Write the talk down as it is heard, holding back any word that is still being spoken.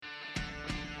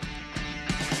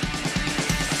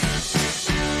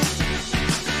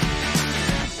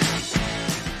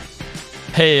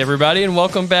Hey everybody, and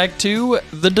welcome back to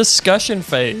the discussion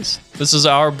phase. This is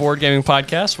our board gaming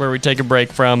podcast where we take a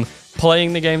break from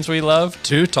playing the games we love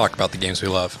to talk about the games we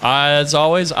love. As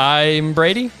always, I'm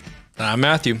Brady. And I'm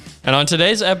Matthew. And on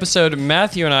today's episode,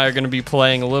 Matthew and I are going to be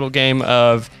playing a little game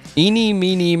of Eeny,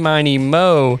 Meeny, Miny,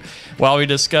 Mo while we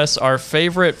discuss our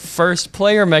favorite first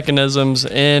player mechanisms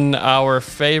in our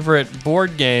favorite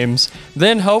board games.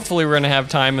 Then hopefully we're going to have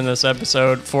time in this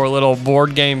episode for a little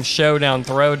board game showdown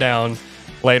throwdown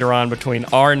later on between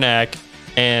Arnak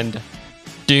and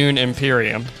Dune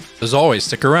Imperium. As always,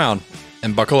 stick around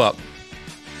and buckle up.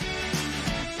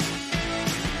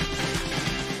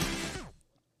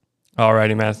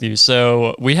 Alrighty, Matthew.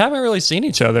 So we haven't really seen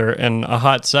each other in a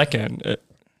hot second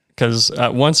because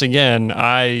once again,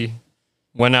 I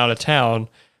went out of town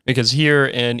because here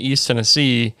in East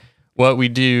Tennessee, what we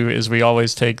do is we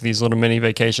always take these little mini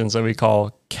vacations that we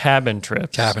call cabin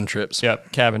trips. Cabin trips.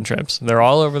 Yep, cabin trips. They're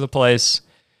all over the place.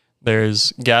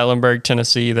 There's Gatlinburg,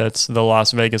 Tennessee. That's the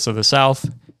Las Vegas of the South.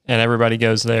 And everybody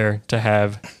goes there to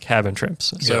have cabin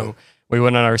trips. So we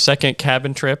went on our second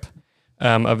cabin trip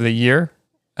of the year,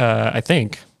 I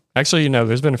think. Actually,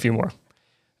 there's been a few more.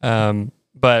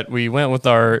 But we went with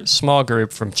our small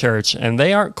group from church, and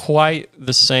they aren't quite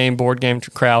the same board game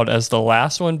crowd as the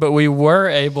last one, but we were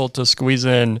able to squeeze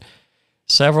in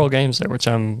several games there, which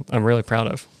I'm really proud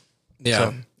of. Yeah.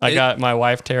 So I got my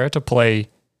wife, Tara, to play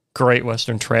Great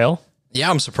Western Trail. Yeah,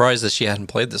 I'm surprised that she hadn't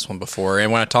played this one before.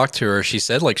 And when I talked to her, she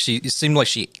said it seemed like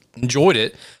she enjoyed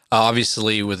it.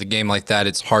 Obviously, with a game like that,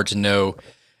 it's hard to know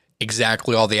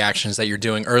exactly all the actions that you're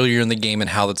doing earlier in the game and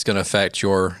how that's going to affect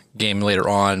your game later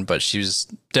on. But she was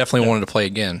definitely wanted to play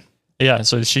again. Yeah,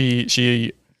 so she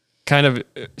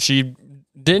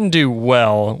didn't do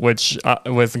well, which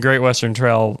with Great Western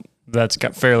Trail, that's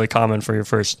fairly common for your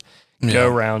first go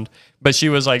round. But she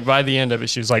was like, by the end of it,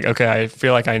 she was like, okay, I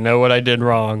feel like I know what I did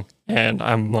wrong, and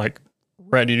I'm like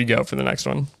ready to go for the next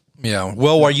one. Yeah.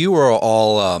 Well, while you were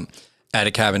all at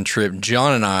a cabin trip,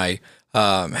 John and I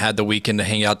had the weekend to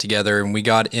hang out together, and we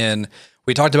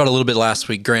talked about it a little bit last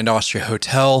week, Grand Austria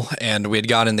Hotel, and we had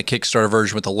got in the Kickstarter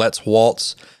version with the Let's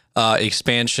Waltz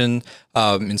expansion.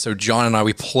 And so John and I,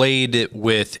 we played it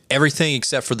with everything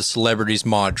except for the celebrities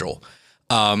module.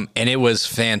 And it was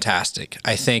fantastic.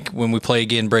 I think when we play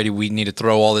again, Brady, we need to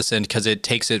throw all this in because it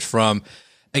takes it from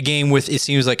a game with, it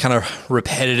seems like kind of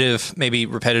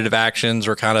repetitive actions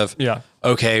or kind of,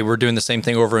 okay, we're doing the same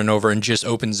thing over and over, and just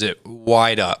opens it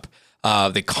wide up.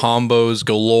 The combos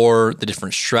galore, the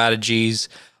different strategies.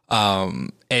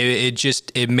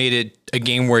 It made it a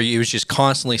game where it was just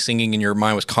constantly singing and your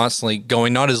mind was constantly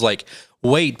going, not as like,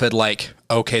 wait, but like,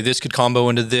 okay, this could combo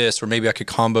into this, or maybe I could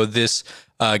combo this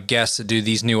guest to do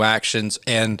these new actions.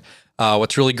 And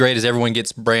what's really great is everyone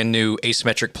gets brand new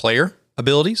asymmetric player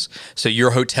abilities. So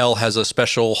your hotel has a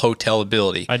special hotel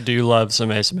ability. I do love some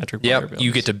asymmetric player abilities.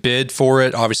 You get to bid for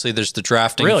it. Obviously, there's the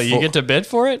drafting. Really? You get to bid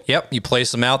for it? Yep. You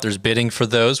place them out. There's bidding for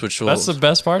those, That's the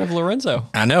best part of Lorenzo.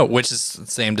 I know, which is the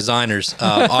same designers.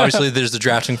 Obviously, there's the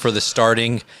drafting for the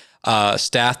starting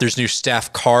staff. There's new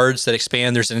staff cards that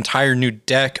expand. There's an entire new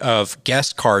deck of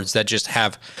guest cards that just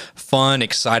have fun,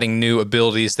 exciting new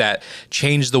abilities that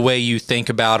change the way you think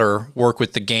about or work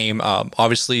with the game.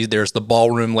 Obviously, there's the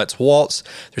ballroom Let's Waltz.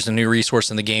 There's a new resource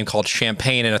in the game called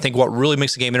Champagne. And I think what really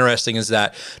makes the game interesting is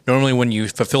that normally when you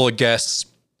fulfill a guest's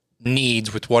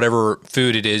needs with whatever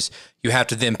food it is, you have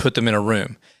to then put them in a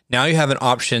room. Now you have an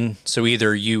option. So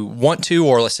either you want to,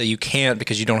 or let's say you can't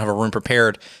because you don't have a room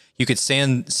prepared, you could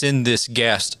send this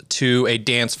guest to a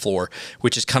dance floor,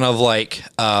 which is kind of like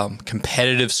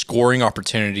competitive scoring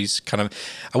opportunities. Kind of,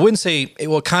 I wouldn't say,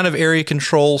 kind of area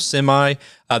control semi.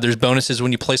 There's bonuses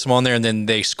when you place them on there, and then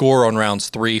they score on rounds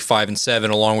 3, 5, and 7,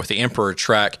 along with the Emperor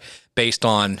track based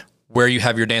on where you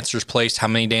have your dancers placed, how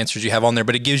many dancers you have on there.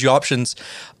 But it gives you options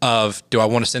of, do I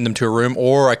want to send them to a room,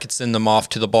 or I could send them off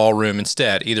to the ballroom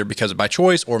instead, either because of by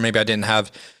choice or maybe I didn't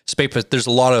have space. But there's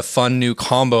a lot of fun new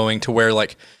comboing to where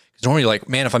like, normally like,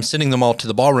 man, if I'm sending them all to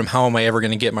the ballroom, how am I ever going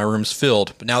to get my rooms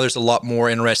filled? But now there's a lot more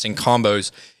interesting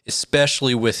combos,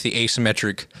 especially with the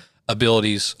asymmetric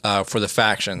abilities for the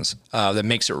factions that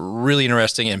makes it really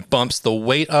interesting and bumps the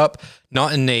weight up,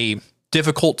 not in a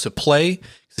difficult to play.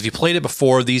 Because if you played it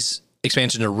before, these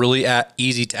expansions are really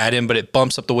easy to add in, but it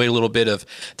bumps up the weight a little bit of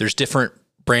there's different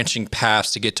branching paths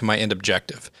to get to my end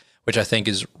objective, which I think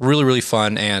is really, really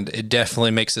fun. And it definitely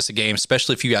makes this a game,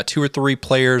 especially if you got 2 or 3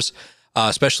 players.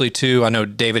 Especially 2. I know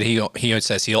David, he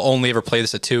says he'll only ever play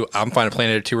this at 2. I'm fine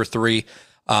playing it at 2 or 3.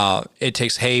 It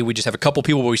takes, hey, we just have a couple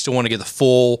people, but we still want to get the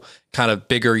full kind of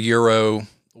bigger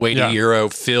weighty Euro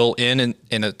fill in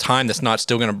a time that's not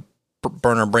still going to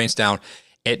burn our brains down.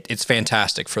 it's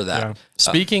fantastic for that. Yeah.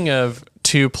 Speaking of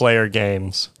 2-player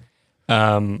games,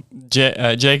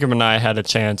 Jacob and I had a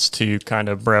chance to kind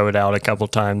of bro it out a couple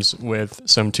times with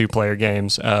some 2-player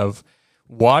games of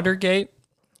Watergate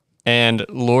and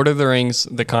Lord of the Rings: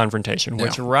 The Confrontation,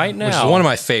 which right now... Which is one of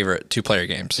my favorite 2-player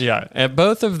games. Yeah, and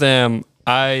both of them,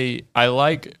 I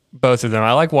like both of them.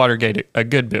 I like Watergate a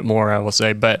good bit more, I will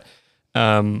say, but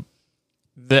I'm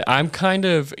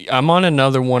on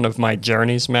another one of my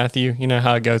journeys, Matthew. You know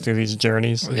how I go through these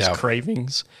journeys, these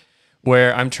cravings,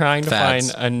 where I'm trying to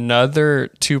find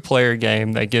another 2-player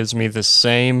game that gives me the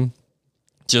same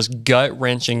just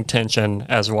gut-wrenching tension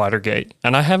as Watergate,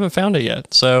 and I haven't found it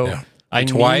yet. So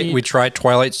we tried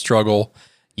Twilight Struggle.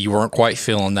 You weren't quite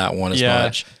feeling that one as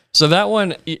much. So that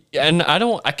one, and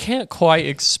I can't quite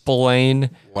explain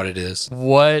what it is.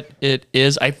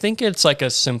 I think it's like a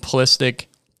simplistic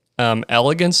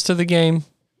elegance to the game,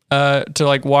 to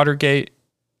like Watergate.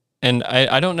 And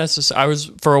I don't necessarily,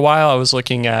 for a while I was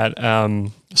looking at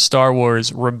Star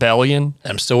Wars Rebellion.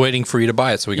 I'm still waiting for you to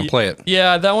buy it so we can play it.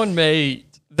 Yeah, that one I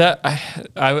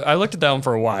looked at that one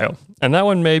for a while, and that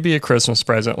one may be a Christmas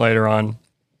present later on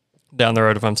down the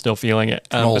road if I'm still feeling it.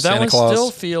 But that one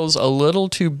still feels a little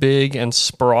too big and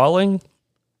sprawling.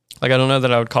 Like, I don't know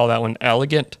that I would call that one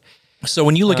elegant. So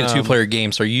when you look at 2-player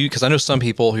games, because I know some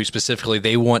people who specifically,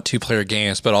 they want 2-player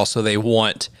games, but also they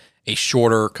want a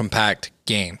shorter, compact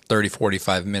game, 30,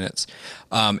 45 minutes.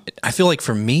 I feel like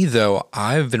for me, though,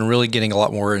 I've been really getting a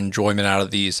lot more enjoyment out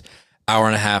of these hour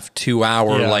and a half, 2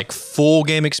 hour, like full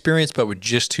game experience, but with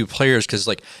just 2 players. Because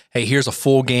like, hey, here's a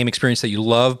full game experience that you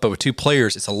love, but with 2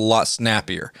 players, it's a lot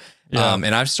snappier. Yeah.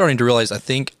 And I'm starting to realize, I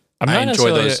think I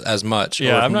enjoy those as much.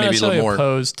 Yeah, or I'm not maybe necessarily a little more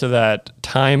opposed to that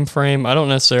time frame. I don't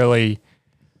necessarily.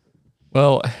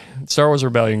 Well, Star Wars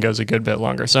Rebellion goes a good bit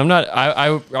longer, so I'm not.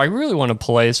 I really want to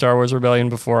play Star Wars Rebellion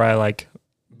before I like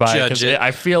buy it, because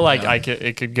I feel like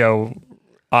it could go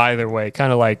either way.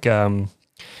 Kind of like.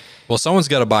 Well, someone's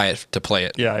got to buy it to play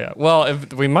it. Yeah. Well,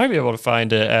 we might be able to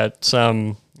find it at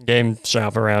some game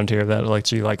shop around here that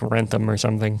lets you like rent them or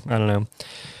something. I don't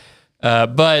know.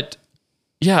 But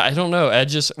yeah, I don't know.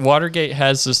 Watergate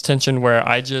has this tension where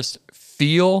I just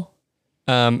feel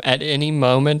at any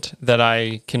moment that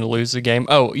I can lose the game.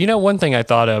 Oh, one thing I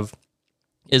thought of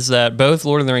is that both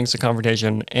Lord of the Rings: The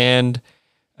Confrontation and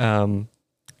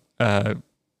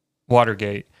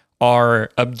Watergate are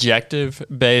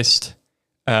objective-based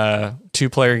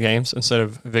 2-player games instead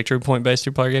of victory point-based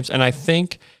 2-player games. And I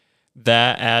think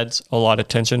that adds a lot of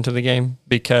tension to the game,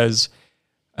 because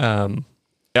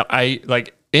I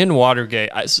like in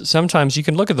Watergate, sometimes you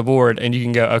can look at the board and you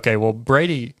can go, okay, well,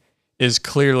 Brady is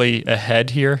clearly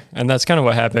ahead here. And that's kind of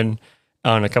what happened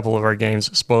on a couple of our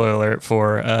games. Spoiler alert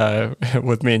for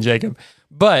with me and Jacob.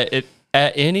 But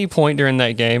at any point during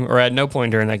that game, or at no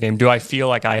point during that game, do I feel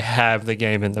like I have the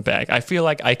game in the bag. I feel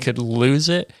like I could lose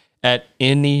it at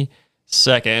any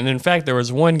second. And in fact, there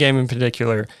was one game in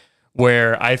particular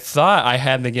where I thought I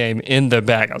had the game in the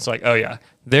bag. I was like, oh yeah,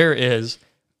 there is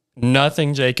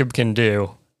nothing Jacob can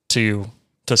do to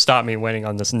stop me winning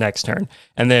on this next turn.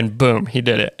 And then boom, he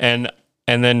did it. And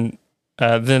then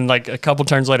like a couple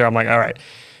turns later, I'm like, all right,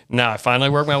 now I finally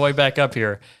worked my way back up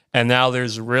here. And now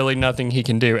there's really nothing he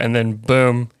can do. And then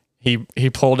boom, he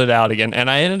pulled it out again. And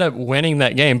I ended up winning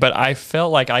that game, but I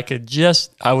felt like I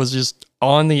was just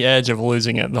on the edge of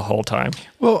losing it the whole time.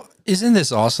 Well, isn't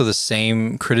this also the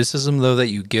same criticism, though, that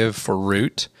you give for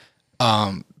Root?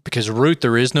 Because Root,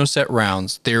 there is no set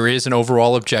rounds. There is an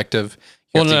overall objective.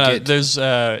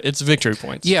 It's victory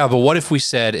points. Yeah, but what if we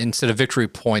said, instead of victory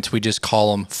points, we just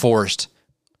call them forced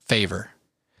favor?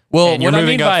 Well, and you're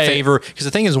moving up favor. Because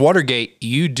the thing is, Watergate,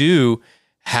 you do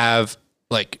have,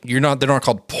 like, they're not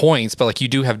called points, but like you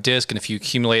do have disc, and if you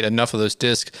accumulate enough of those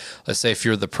discs, let's say if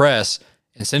you're the press,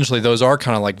 essentially those are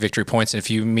kind of like victory points, and if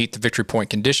you meet the victory point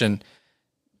condition,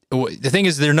 the thing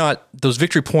is, they're not those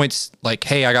victory points like,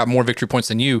 hey, I got more victory points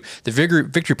than you. The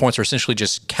victory points are essentially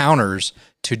just counters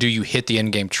to do you hit the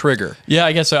end game trigger. Yeah,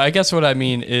 I guess so. I guess what I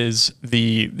mean is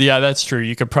that's true.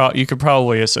 You could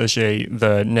probably associate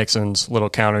the Nixon's little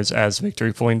counters as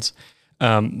victory points.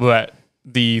 But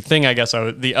the thing, I guess,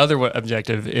 the other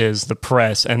objective is the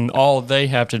press, and all they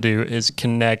have to do is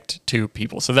connect to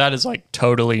people. So that is like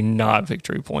totally not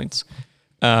victory points.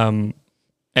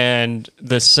 And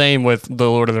the same with the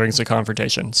Lord of the Rings: The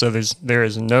Confrontation. So there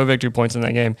is no victory points in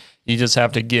that game. You just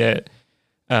have to get,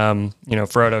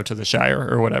 Frodo to the Shire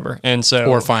or whatever. And so,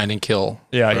 or find and kill.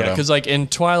 Yeah, Frodo. Yeah. Because like in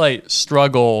Twilight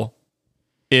Struggle,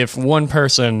 if one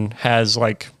person has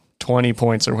like 20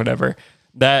 points or whatever,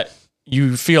 that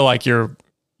you feel like you've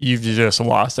just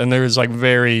lost, and there's like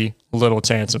very little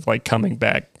chance of like coming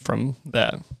back from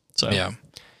that. So yeah.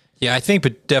 Yeah, I think,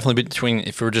 but definitely between,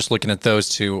 if we're just looking at those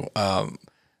two, Lord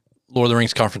of the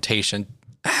Rings Confrontation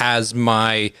has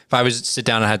if I was to sit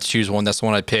down and had to choose one, that's the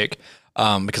one I'd pick.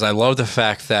 Because I love the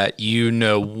fact that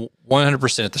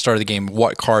 100% at the start of the game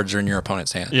what cards are in your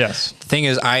opponent's hand. Yes. The thing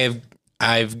is, I've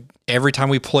every time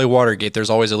we play Watergate, there's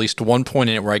always at least one point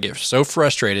in it where I get so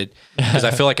frustrated because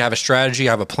I feel like I have a strategy,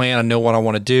 I have a plan, I know what I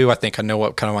want to do. I think I know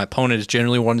what kind of my opponent is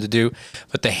generally wanting to do,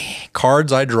 but the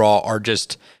cards I draw are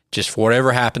just for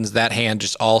whatever happens, that hand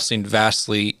just all seemed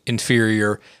vastly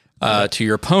inferior to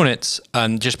your opponents,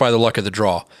 just by the luck of the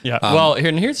draw. Yeah. Well,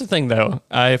 here's the thing, though.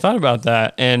 I thought about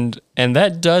that, and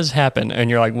that does happen. And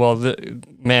you're like, well,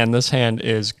 man, this hand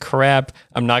is crap.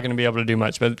 I'm not going to be able to do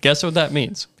much. But guess what that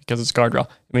means? Because it's card draw.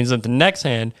 It means that the next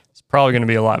hand is probably going to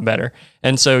be a lot better.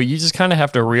 And so you just kind of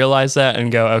have to realize that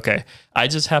and go, okay, I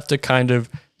just have to kind of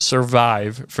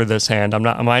survive for this hand. I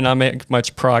might not make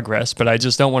much progress, but I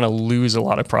just don't want to lose a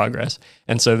lot of progress.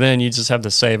 And so then you just have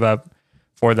to save up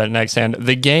for that next hand.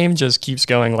 The game just keeps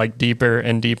going like deeper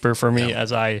and deeper for me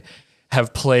as I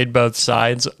have played both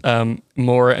sides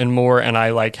more and more, and I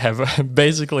like have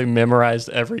basically memorized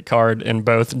every card in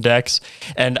both decks.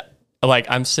 And like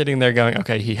I'm sitting there going,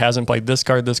 okay, he hasn't played this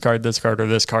card, this card, this card, or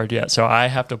this card yet. So I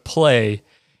have to play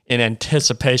in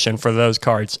anticipation for those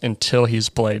cards until he's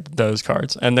played those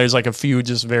cards. And there's like a few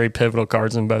just very pivotal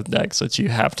cards in both decks that you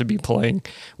have to be playing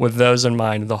with those in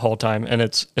mind the whole time. And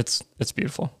it's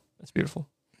beautiful. It's beautiful.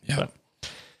 Yeah. So.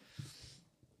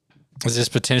 Is this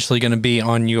potentially going to be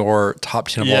on your top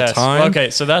 10 of all time? Okay,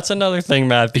 so that's another thing,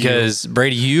 Matthew. Because,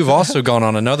 Brady, you've also gone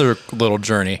on another little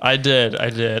journey. I did.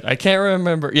 I can't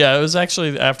remember. Yeah, it was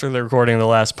actually after the recording of the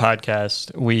last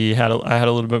podcast. I had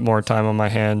a little bit more time on my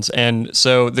hands. And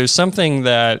so there's something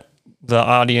that the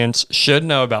audience should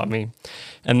know about me,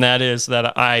 and that is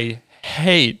that I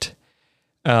hate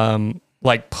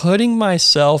like putting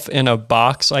myself in a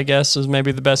box, I guess is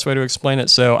maybe the best way to explain it.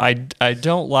 So I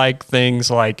don't like things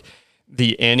like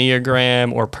the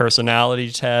Enneagram or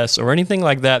personality tests or anything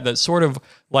like that sort of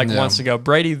like wants to go,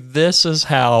 Brady, this is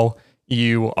how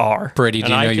you are. Brady, do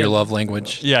you know your love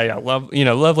language? Yeah.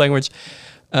 Love language.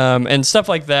 And stuff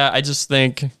like that. I just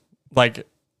think like,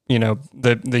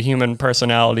 the human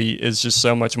personality is just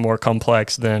so much more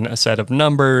complex than a set of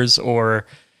numbers or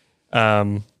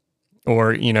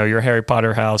your Harry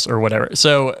Potter house or whatever.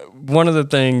 So one of the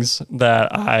things that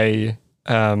I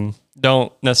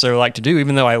don't necessarily like to do,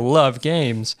 even though I love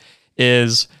games,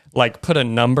 is like put a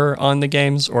number on the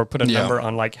games or put a number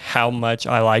on like how much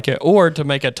I like it, or to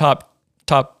make a top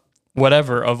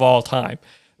whatever of all time.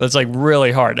 That's like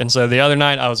really hard. And so the other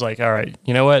night I was like, all right,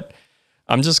 you know what?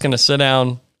 I'm just going to sit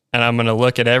down and I'm going to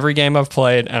look at every game I've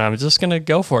played and I'm just going to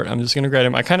go for it. I'm just going to grade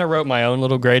them. I kind of wrote my own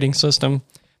little grading system.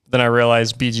 Then I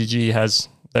realized BGG has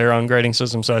their own grading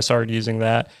system, so I started using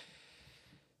that.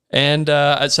 And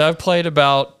so I've played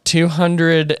about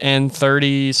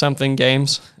 230 something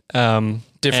games. Different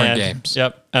games.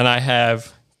 Yep. And I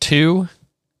have two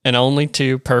and only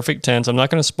two perfect 10s. I'm not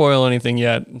going to spoil anything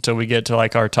yet until we get to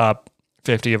like our top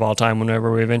 50 of all time,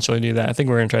 whenever we eventually do that. I think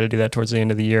we're going to try to do that towards the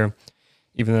end of the year,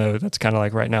 even though that's kind of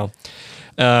like right now.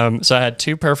 So I had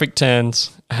two perfect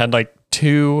 10s. I had like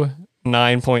two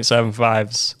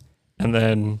 9.75s. And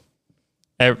then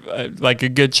like a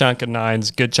good chunk of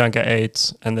 9s, good chunk of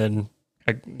 8s, and then,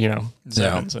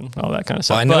 7s and all that kind of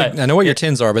stuff. Well, I know what your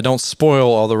 10s are, but don't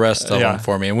spoil all the rest of them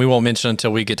for me. And we won't mention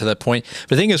until we get to that point. But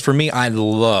the thing is, for me, I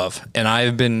love, and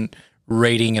I've been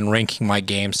rating and ranking my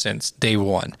games since day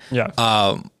one. Yeah.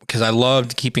 Because I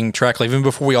loved keeping track. Like, even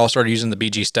before we all started using the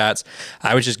BG stats,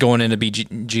 I was just going into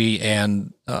BG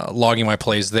and logging my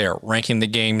plays there, ranking the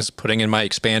games, putting in my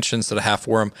expansions that I have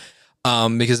for them.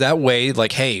 Because that way,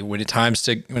 like, hey, when it's time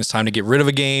to get rid of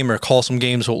a game or call some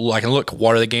games, I can look,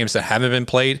 what are the games that haven't been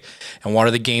played and what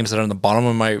are the games that are on the bottom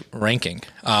of my ranking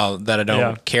that I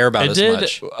don't care about as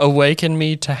much. It did awaken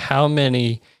me to how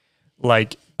many,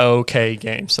 like, okay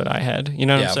games that I had. You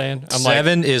know what I'm saying?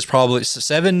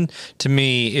 Seven to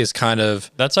me is kind of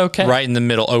that's okay, right in the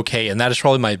middle. Okay, and that is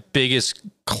probably my biggest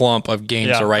clump of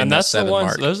games are right in that 7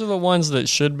 mark. Those are the ones that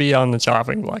should be on the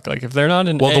chopping block. Like if they're not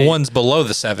in, the ones below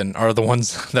the 7 are the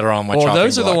ones that are on my chopping block.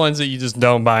 Those are the ones that you just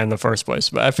don't buy in the first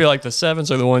place. But I feel like the 7s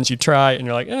are the ones you try and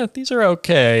you're like, these are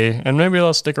okay, and maybe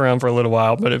they'll stick around for a little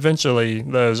while, but eventually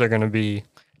those are going to be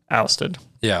ousted.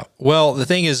 Yeah. Well, the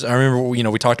thing is, I remember,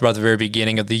 we talked about the very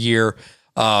beginning of the year,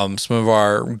 some of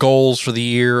our goals for the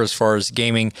year as far as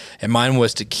gaming, and mine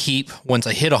was to once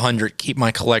I hit 100, keep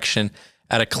my collection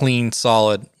at a clean,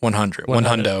 solid 100.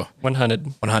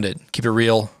 100. Keep it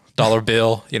real. Dollar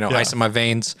bill, ice in my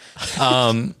veins.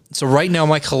 So right now,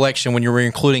 my collection, when you're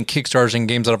including Kickstarters and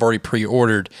games that I've already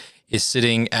pre-ordered, is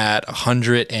sitting at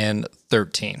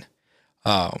 113.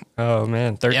 Oh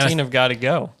man, 13 have got to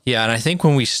go. Yeah, and I think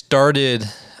when we started,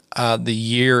 the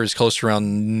year is close to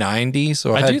around 90.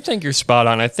 So I do think you're spot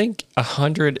on. I think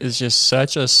 100 is just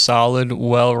such a solid,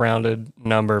 well-rounded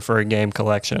number for a game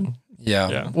collection.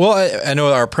 Yeah. Well, I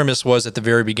know our premise was at the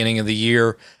very beginning of the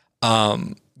year, are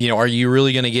you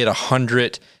really going to get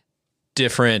 100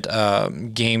 different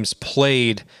games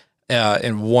played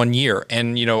in 1 year?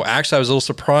 And, actually I was a little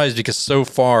surprised because so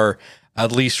far,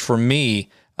 at least for me,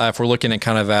 if we're looking at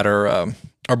kind of at our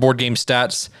board game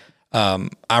stats,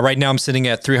 right now I'm sitting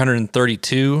at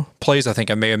 332 plays. I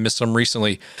think I may have missed some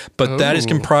recently, but that is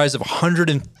comprised of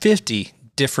 150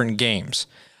 different games.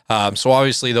 So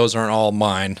obviously those aren't all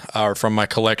mine or from my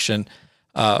collection.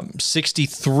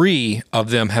 63 of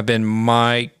them have been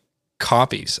my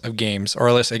copies of games, or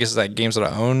at least I guess it's like games that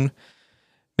I own,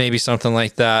 maybe something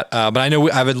like that. But I know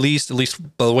I've at least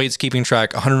by the way it's keeping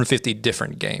track, 150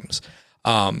 different games.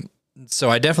 So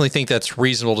I definitely think that's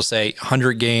reasonable to say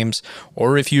 100 games,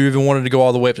 or if you even wanted to go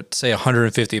all the way up to say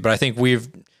 150. But I think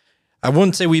I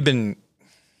wouldn't say we've been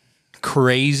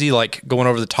crazy, like going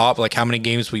over the top, like how many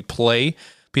games we play.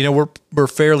 But, we're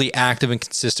fairly active and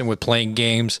consistent with playing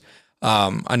games.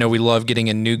 I know we love getting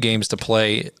in new games to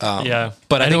play.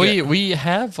 But I think we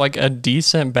have like a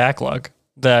decent backlog.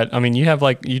 That, I mean, you have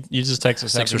like you just text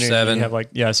us 6 or 7. You have like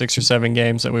 6 or 7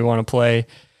 games that we want to play.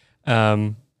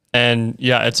 And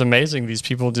yeah, it's amazing. These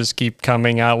people just keep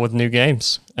coming out with new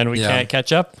games, and we can't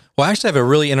catch up. Well, I actually have a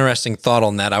really interesting thought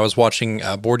on that. I was watching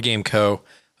Board Game Co.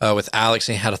 With Alex,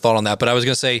 and he had a thought on that. But I was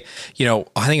going to say,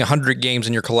 I think 100 games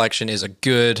in your collection is a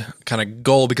good kind of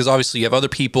goal, because obviously you have other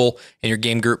people in your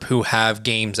game group who have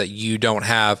games that you don't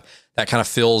have. That kind of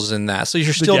fills in that. So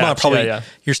you're still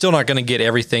you're still not going to get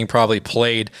everything probably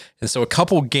played. And so a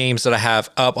couple games that I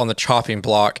have up on the chopping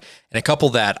block, and a couple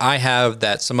that I have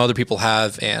that some other people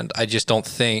have, and I just don't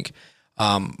think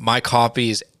my copy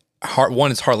is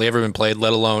it's hardly ever been played,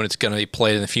 let alone it's going to be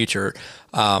played in the future.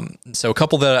 So a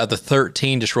couple that the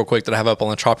 13, just real quick, that I have up on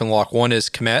the chopping block. One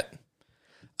is Komet.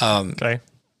 Okay.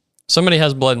 Somebody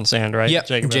has Blood and Sand, right? Yeah,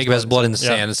 Jacob has Blood in the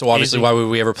Sand. And so obviously, why would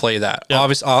we ever play that? Yeah.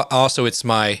 Obviously, also it's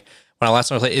when I last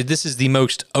time I played, this is the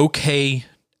most okay,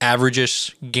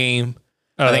 average-ish game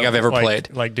I think I've ever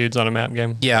played. Like Dudes on a Map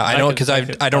game? Yeah, I know, because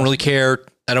I don't really care.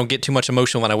 I don't get too much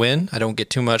emotion when I win. I don't get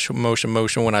too much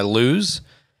emotion when I lose.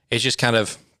 It's just kind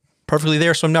of perfectly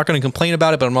there, so I'm not going to complain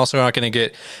about it, but I'm also not going to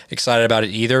get excited about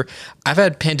it either. I've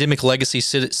had Pandemic Legacy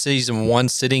Season 1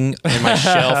 sitting in my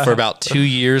shelf for about 2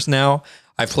 years now.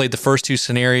 I've played the first 2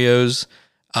 scenarios,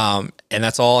 and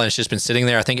that's all, and it's just been sitting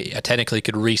there. I think I technically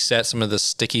could reset some of the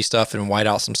sticky stuff and white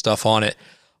out some stuff on it.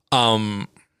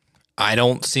 I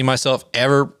don't see myself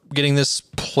ever getting this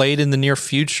played in the near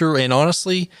future, and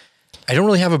honestly, I don't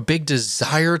really have a big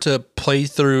desire to play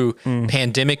through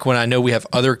Pandemic when I know we have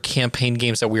other campaign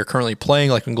games that we are currently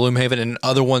playing, like in Gloomhaven, and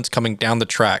other ones coming down the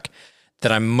track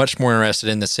that I'm much more interested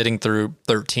in than sitting through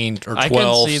 13 or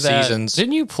 12 seasons.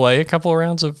 Didn't you play a couple of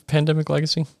rounds of Pandemic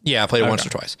Legacy? Yeah, I played it once or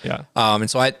twice. Yeah.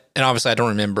 And obviously I don't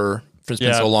remember, for it's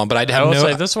been so long, but I will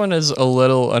say this one is a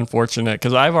little unfortunate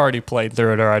because I've already played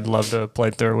through it, or I'd love to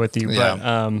play through it with you,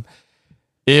 but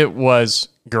it was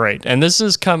great. And this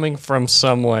is coming from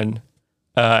someone,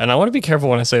 and I want to be careful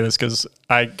when I say this because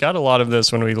I got a lot of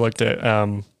this when we looked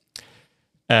at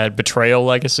Betrayal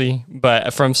Legacy,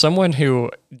 but from someone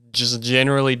who just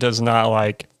generally does not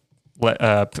like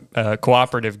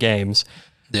cooperative games.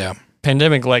 Yeah.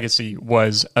 Pandemic Legacy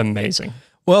was amazing.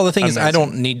 Well, the thing is, I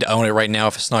don't need to own it right now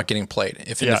if it's not getting played.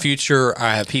 If in the future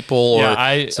I have people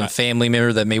or some family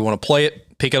member that may want to play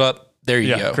it, pick it up. There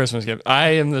you go. Christmas gift.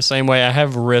 I am the same way. I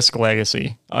have Risk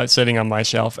Legacy sitting on my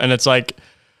shelf, and it's like,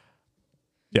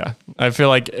 I feel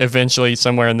like eventually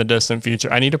somewhere in the distant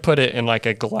future, I need to put it in like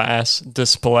a glass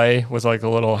display with like a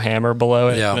little hammer below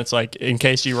it. Yeah. And it's like, in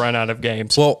case you run out of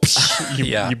games, you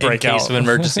break out. In case of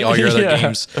emergency, all your other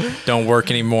games don't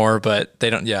work anymore, but they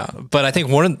don't. Yeah. But I think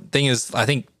one thing is, I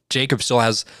think Jacob still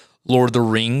has Lord of the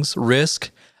Rings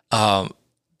Risk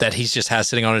that he just has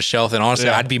sitting on his shelf. And honestly,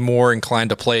 I'd be more inclined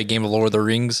to play a game of Lord of the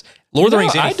Rings. Lord of the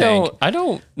Rings, anything.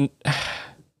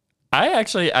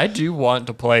 I do want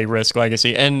to play Risk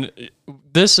Legacy, and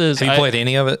this is... Have you played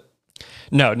any of it?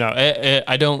 No.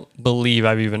 I don't believe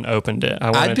I've even opened it.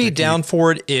 I'd be down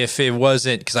for it if it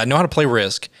wasn't, because I know how to play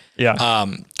Risk. Yeah.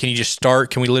 Can you just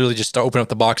start? Can we literally just open up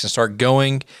the box and start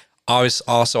going?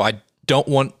 Also, I don't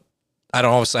know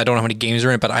how many games are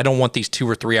in it, but I don't want these 2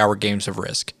 or 3 hour games of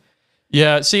Risk.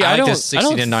 Yeah, see, I don't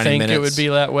think minutes. it would be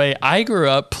that way. I grew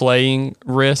up playing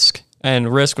Risk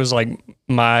and Risk was like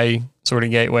my sort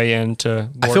of gateway into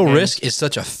board I feel games. Risk is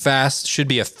such a should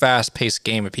be a fast-paced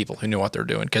game of people who know what they're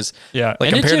doing. Because Yeah, like, and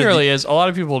it compared to generally is. A lot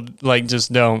of people like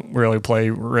just don't really play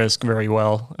Risk very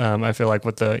well. I feel like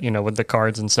with the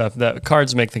cards and stuff, that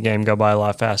cards make the game go by a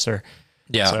lot faster.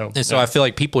 Yeah, so I feel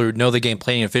like people who know the game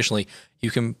playing efficiently,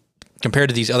 you can compared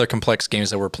to these other complex games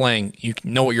that we're playing, you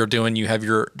know what you're doing, you have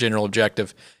your general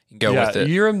objective, and go with it.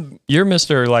 You're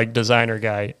Mr. like designer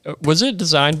guy. Was it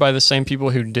designed by the same people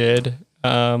who did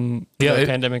the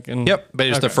Pandemic? And but it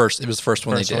was the first. It was the first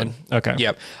one they did. Okay.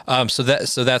 Yep. So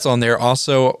that's on there.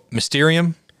 Also,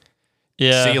 Mysterium.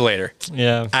 Yeah. See you later.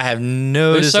 Yeah. I have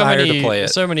no desire to play it.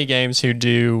 So many games who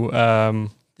do the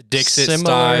Dixit similar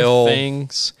style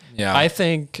things. Yeah. I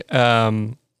think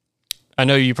I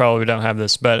know you probably don't have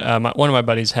this, but one of my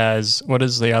buddies has, what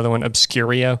is the other one?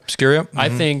 Obscurio. Mm-hmm. I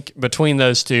think between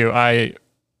those two, I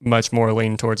much more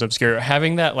lean towards Obscurio.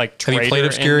 Having that like trader. Have you played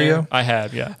Obscurio? I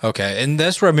have, yeah. Okay, and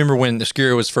that's where I remember when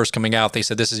Obscurio was first coming out. They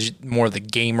said this is more the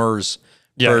gamers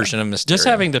version of Mysterio. Just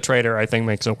having the trader, I think,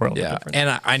 makes a world of difference.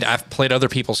 And I've played other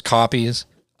people's copies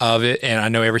of it, and I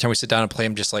know every time we sit down and play,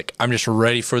 I'm just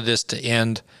ready for this to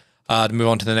end, to move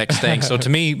on to the next thing. So to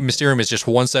me, Mysterium is just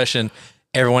one session.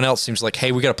 Everyone else seems like,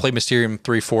 hey, we got to play Mysterium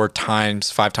 3, 4 times,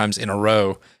 5 times in a row,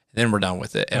 and then we're done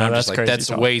with it. And I'm just like,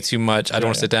 that's way too much. I don't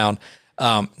want to sit down.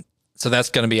 So that's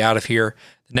going to be out of here.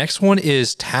 The next one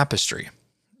is Tapestry.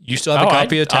 You still have a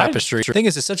copy of Tapestry. The thing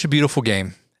is, it's such a beautiful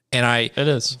game, and it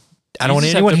is. I don't want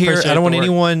anyone here. I don't want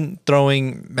anyone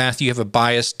throwing, Matthew, you have a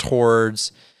bias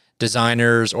towards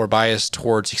designers or bias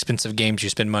towards expensive games you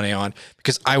spend money on,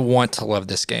 because I want to love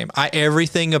this game.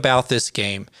 Everything about this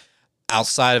game,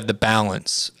 outside of the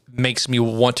balance, makes me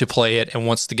want to play it and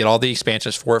wants to get all the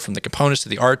expansions for it, from the components to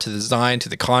the art to the design to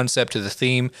the concept to the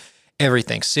theme,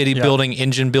 everything. City building,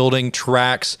 engine building,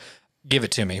 tracks, give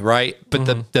it to me, right? But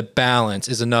the balance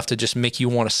is enough to just make you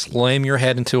want to slam your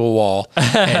head into a wall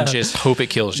and just hope it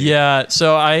kills you. Yeah,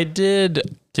 so I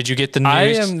did. Did you get the news? I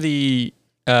am the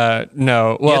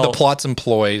no. Well, the plots and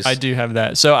ploys. I do have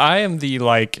that. So I am the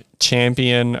like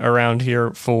champion around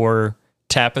here for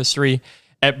Tapestry.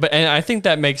 And I think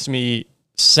that makes me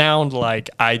sound like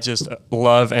I just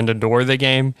love and adore the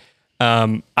game.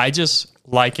 I just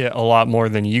like it a lot more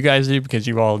than you guys do, because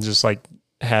you all just like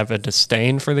have a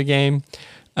disdain for the game.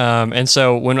 And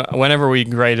so whenever we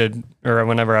graded, or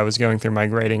whenever I was going through my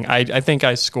grading, I think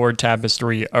I scored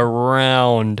Tapestry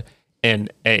around an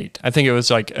 8. I think it was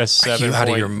like a 7. I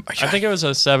think it was a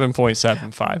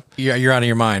 7.75. You're out of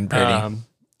your mind, Brady.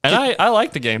 And I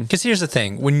like the game. Because here's the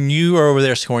thing. When you are over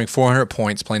there scoring 400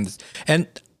 points playing this, and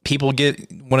people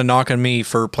want to knock on me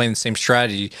for playing the same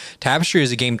strategy, Tapestry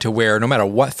is a game to where no matter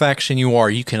what faction you are,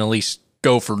 you can at least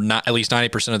go for at least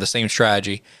 90% of the same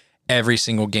strategy every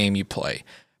single game you play,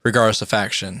 regardless of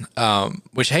faction.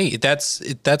 Which, hey,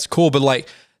 that's cool. But like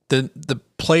the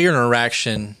player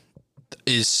interaction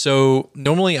is so,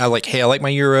 normally I like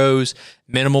my Euros,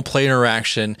 minimal player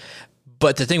interaction.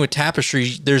 But the thing with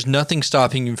Tapestry, there's nothing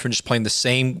stopping you from just playing the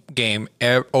same game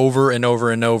over and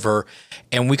over and over.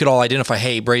 And we could all identify,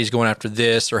 hey, Brady's going after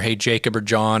this, or hey, Jacob or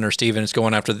John or Steven is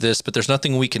going after this, but there's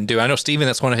nothing we can do. I know Steven,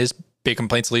 that's one of his big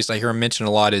complaints, at least I hear him mention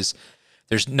a lot, is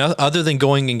there's no, other than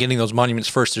going and getting those monuments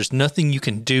first, there's nothing you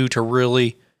can do to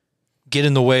really get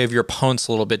in the way of your opponents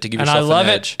a little bit to give yourself an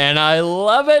edge. And I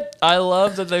love it. I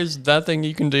love that there's nothing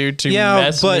you can do to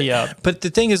mess me up. But the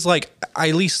thing is, like,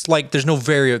 at least like there's no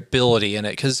variability in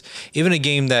it, because even a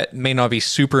game that may not be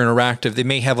super interactive, they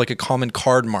may have like a common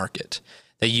card market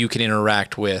that you can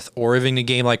interact with, or even a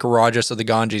game like Rajas of the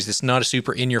Ganges. It's not a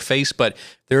super in your face, but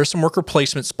there are some worker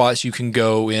placement spots you can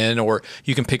go in, or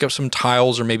you can pick up some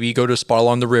tiles, or maybe you go to a spot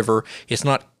along the river. It's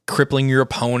not crippling your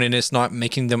opponent. It's not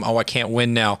making them, oh, I can't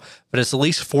win now, but it's at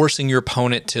least forcing your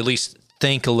opponent to at least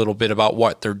think a little bit about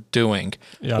what they're doing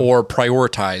or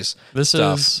prioritize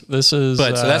stuff. This is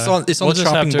but so that's on, it's on the chopping block.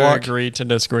 We'll just have to agree to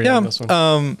disagree on this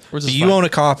one. You own a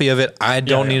copy of it. I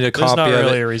don't need a copy of it. There's not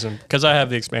really a reason, because I have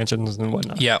the expansions and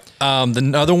whatnot. Yeah.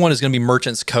 The other one is going to be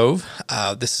Merchant's Cove.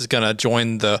 This is going to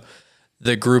join the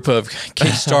group of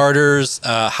Kickstarters,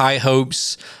 high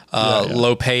hopes,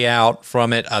 low payout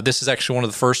from it. This is actually one of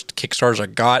the first Kickstarters I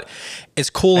got. It's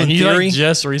cool in theory. You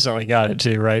just recently got it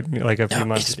too, right? Like a few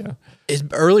months ago. It's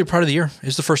early part of the year. It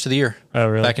was the first of the year. Oh,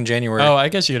 really? Back in January. Oh, I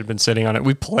guess you had been sitting on it.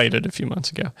 We played it a few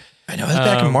months ago. I know. It was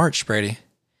back in March, Brady.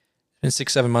 It's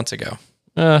 6-7 months ago.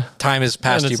 Time has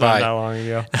passed you by. Not that long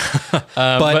ago.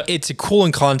 But it's a cool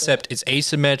in concept. It's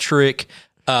asymmetric.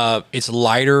 It's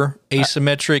lighter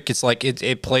asymmetric. It's like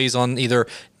it plays on either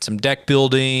some deck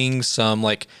building, some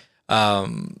like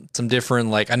Some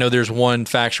different, like, I know there's one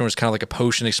faction where it's kind of like a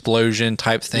potion explosion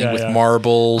type thing with yeah.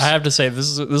 marbles. I have to say,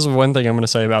 this is one thing I'm going to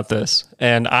say about this.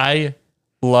 And I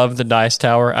love the dice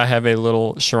tower. I have a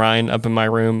little shrine up in my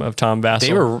room of Tom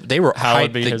Vassell. They were how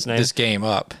would be hyped his name. this game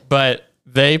up. But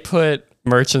they put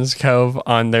Merchant's Cove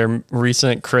on their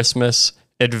recent Christmas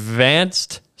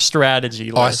advanced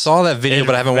strategy list. Oh, I saw that video,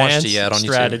 but I haven't watched it yet on Advanced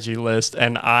YouTube. strategy list,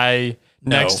 and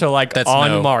next to like that's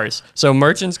on no. Mars. So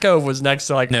Merchant's Cove was next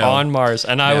to like on Mars,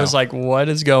 and I was like, "What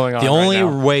is going on?" The only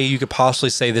right now? way you could possibly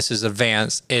say this is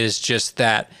advanced is just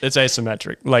that It's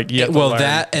asymmetric. Like, you have to learn.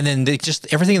 that, and then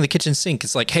just everything in the kitchen sink.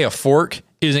 It's like, hey, a fork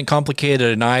isn't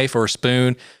complicated, a knife or a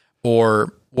spoon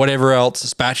or whatever else, a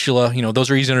spatula. You know, those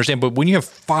are easy to understand. But when you have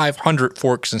 500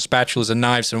 forks and spatulas and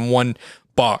knives in one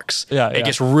box, it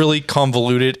gets really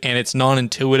convoluted and it's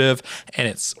non-intuitive. And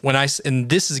and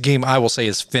this is a game I will say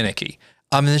is finicky.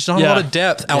 I mean, there's not a lot of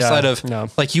depth outside of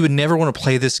like you would never want to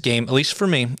play this game, at least for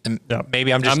me. And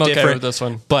maybe I'm just okay different with this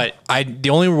one. But the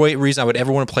only reason I would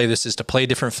ever want to play this is to play a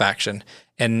different faction,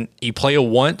 and you play it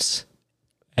once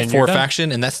for a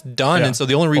faction, and that's done. And so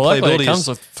the only replayability comes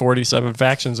with 47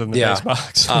 factions in the base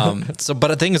box. But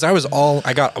the thing is,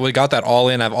 we got that all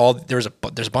in. There's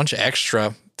a bunch of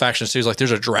extra factions too. Like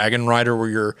there's a dragon rider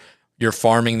where you're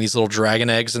farming these little dragon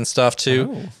eggs and stuff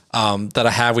too. That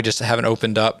I have. We just haven't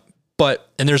opened up.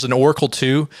 And there's an Oracle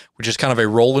too, which is kind of a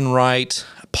roll and write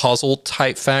puzzle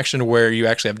type faction where you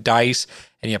actually have dice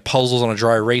and you have puzzles on a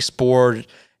dry erase board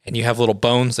and you have little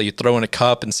bones that you throw in a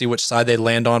cup and see which side they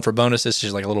land on for bonuses.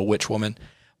 She's like a little witch woman.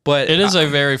 But it is a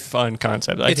very fun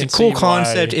concept. It's a cool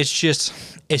concept. It's just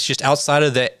outside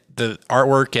of the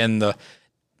artwork and the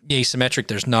asymmetric,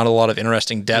 there's not a lot of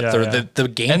interesting depth or the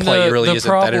gameplay really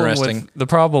isn't that interesting. The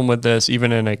problem with this,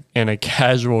 even in a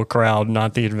casual crowd,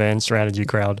 not the advanced strategy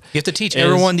crowd, you have to teach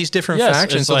everyone these different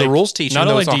factions, so the rules teach not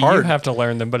only do hard. you have to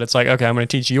learn them, but it's like, okay, I'm going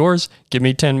to teach yours, give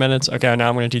me 10 minutes. Okay, now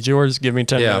I'm going to teach yours, give me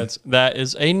 10 minutes. That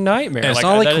is a nightmare. It's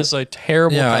not like, that is a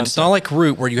terrible concept. And it's not like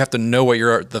Root where you have to know what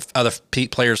the other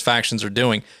players' factions are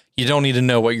doing. You don't need to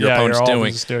know what your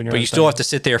opponent's doing, but you still have to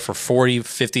sit there for 40,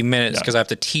 50 minutes because I have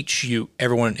to teach you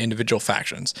everyone individual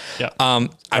factions. I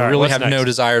really have no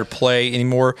desire to play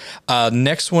anymore.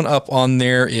 Next one up on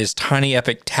there is Tiny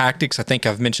Epic Tactics. I think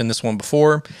I've mentioned this one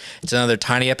before. It's another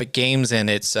Tiny Epic Games, and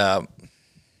it's I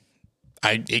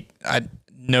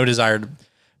no desire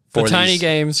for the tiny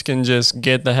games can just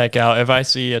get the heck out. If I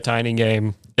see a tiny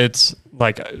game, it's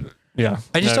like.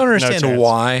 I just don't understand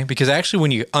why, because actually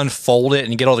when you unfold it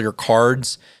and you get all your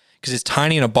cards, because it's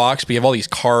tiny in a box, but you have all these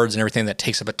cards and everything that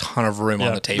takes up a ton of room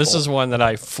on the table. This is one that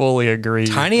I fully agree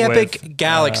Tiny Epic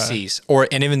Galaxies,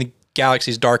 and even the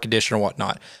Galaxies Dark Edition or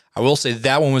whatnot. I will say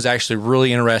that one was actually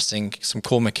really interesting, some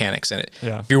cool mechanics in it.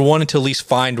 If you're wanting to at least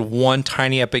find one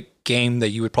Tiny Epic game that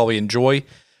you would probably enjoy,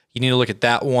 you need to look at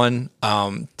that one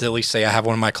to at least say I have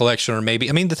one in my collection, or maybe,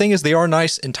 I mean, the thing is they are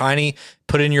nice and tiny.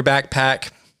 Put it in your backpack.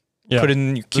 Keep it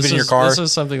in your car. This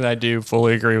is something that I do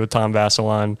fully agree with Tom Vassell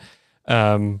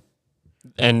on.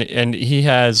 And he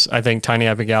has, I think, Tiny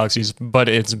Epic Galaxies, but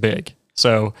it's big.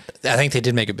 So I think they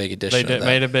did make a big edition. They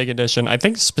made a big edition. I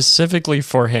think specifically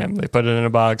for him. They put it in a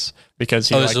box because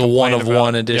he this is a one of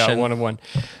one edition. Yeah, one of one.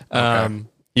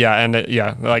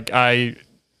 Like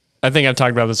I think I've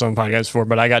talked about this on the podcast before,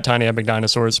 but I got Tiny Epic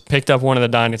Dinosaurs, picked up one of the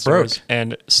dinosaurs,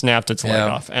 and snapped its leg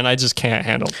off, and I just can't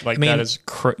handle it. Like,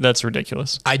 that's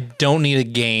ridiculous. I don't need a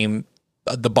game,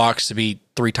 the box to be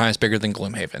 3 times bigger than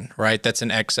Gloomhaven, right? That's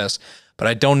in excess, but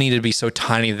I don't need it to be so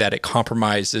tiny that it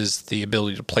compromises the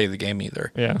ability to play the game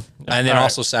either. Yeah. And then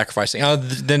also sacrificing.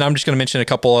 Then I'm just going to mention a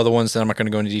couple other ones that I'm not going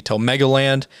to go into detail.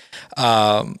 Megaland.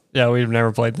 We've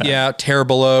never played that. Yeah, Terra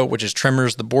Below, which is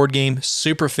Tremors, the board game.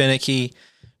 Super finicky.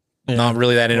 Not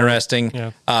really that interesting.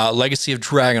 Legacy of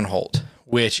Dragonholt,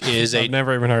 which is I've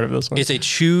never even heard of this one. It's a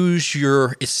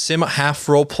it's half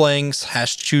role playing,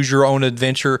 has choose your own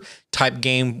adventure type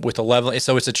game with a level.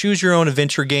 So it's a choose your own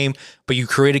adventure game, but you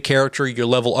create a character, you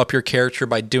level up your character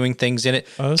by doing things in it.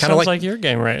 Kind of like your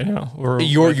game right now.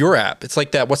 Your app. It's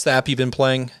like that. What's the app you've been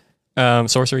playing?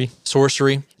 Sorcery.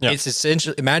 Yep. It's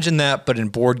essentially, imagine that, but in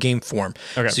board game form.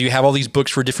 Okay. So you have all these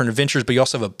books for different adventures, but you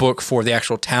also have a book for the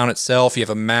actual town itself. You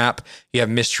have a map, you have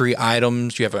mystery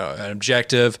items, you have an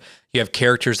objective, you have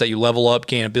characters that you level up,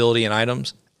 gain ability and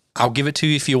items. I'll give it to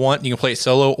you if you want. You can play it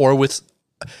solo or with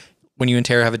when you and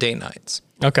Tara have a date nights.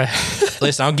 Okay.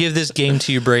 Listen, I'll give this game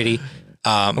to you, Brady.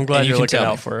 I'm glad you're looking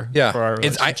out for our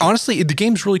relationship. Honestly, the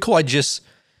game's really cool. I'm just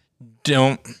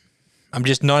not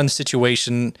in the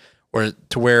situation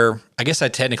where I guess I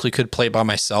technically could play it by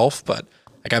myself, but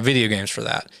I got video games for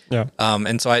that.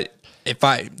 And so I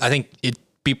think it'd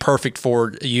be perfect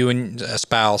for you and a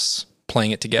spouse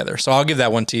playing it together. So I'll give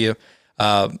that one to you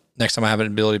next time I have an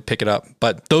ability to pick it up.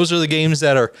 But those are the games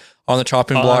that are on the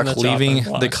chopping block, they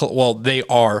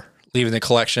are leaving the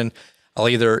collection. I'll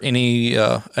either any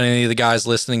of the guys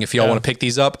listening, if y'all want to pick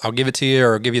these up, I'll give it to you,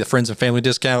 or I'll give you the friends and family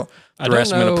discount. The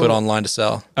rest I'm going to put online to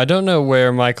sell. I don't know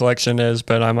where my collection is,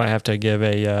 but I might have to give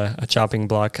a chopping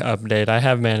block update. I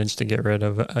have managed to get rid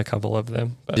of a couple of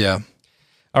them. But. Yeah.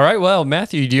 All right. Well,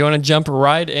 Matthew, do you want to jump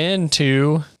right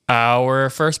into our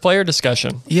first player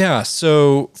discussion? Yeah.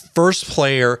 So first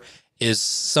player is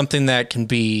something that can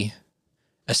be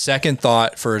a second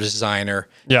thought for a designer.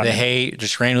 Yeah. Hey,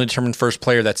 just randomly determine first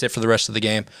player. That's it for the rest of the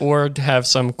game. Or have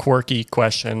some quirky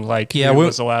question like, who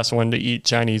was the last one to eat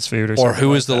Chinese food, or who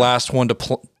was the last one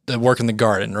to work in the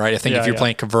garden, right? I think if you're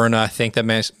playing Caverna, I think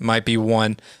that might be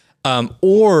one.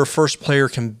 Or first player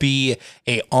can be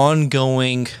a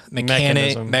ongoing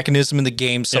mechanism in the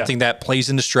game, something that plays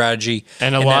into strategy.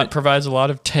 And provides a lot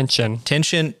of tension.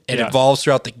 It evolves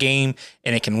throughout the game,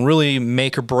 and it can really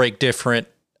make or break different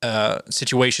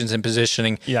situations and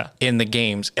positioning in the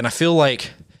games. And I feel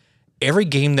like every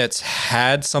game that's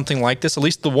had something like this, at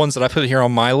least the ones that I put here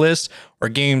on my list, are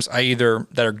games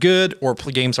that are good or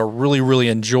games I really, really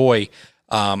enjoy.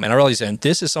 And I realize that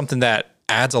this is something that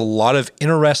adds a lot of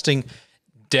interesting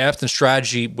depth and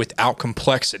strategy without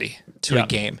complexity to a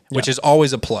game, which is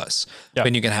always a plus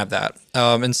when you can have that.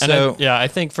 I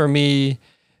think for me,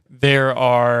 there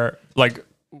are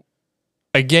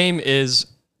a game is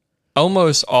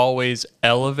almost always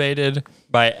elevated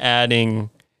by adding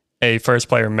a first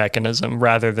player mechanism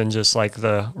rather than just like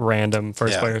the random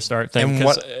first player start thing.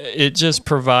 Because it just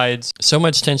provides so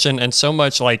much tension and so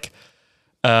much like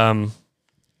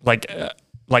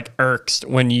irks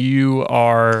when you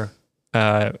are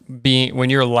when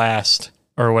you're last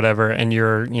or whatever, and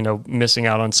you're missing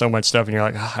out on so much stuff, and you're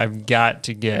like, I've got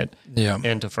to get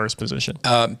into first position.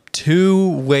 Two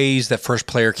ways that first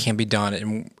player can be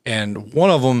done, and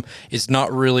one of them is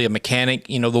not really a mechanic.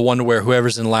 The one where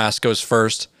whoever's in last goes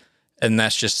first, and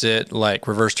that's just it, like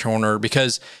reverse turn order,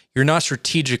 because you're not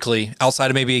strategically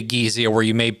outside of maybe a Gizia where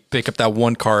you may pick up that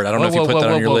one card. I don't know if you put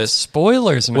that on your list.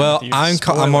 Spoilers, Matthew. Well,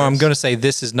 I'm going to say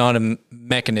this is not a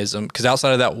mechanism, because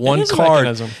outside of that one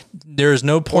card, there is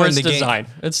no point in the game.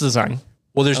 It's design.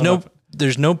 Well,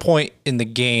 there's no point in the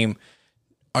game,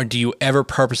 or do you ever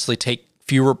purposely take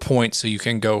fewer points so you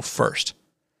can go first?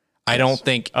 I don't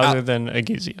think other than a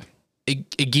Gizia.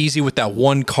 Easy with that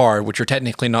one card, which you're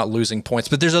technically not losing points,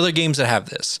 but there's other games that have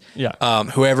this.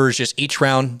 Whoever's just each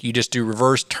round, you just do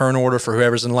reverse turn order for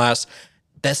whoever's in last.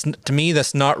 To me,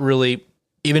 that's not really,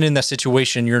 even in that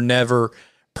situation, you're never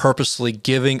purposely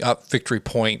giving up victory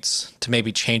points to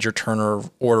maybe change your turn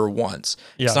order once.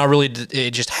 It's not really,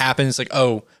 it just happens like,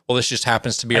 this just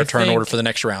happens to be our turn order for the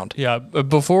next round. Yeah. But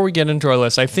before we get into our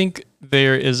list, I think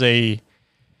there is a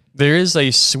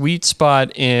sweet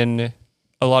spot in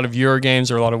a lot of Euro games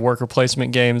or a lot of worker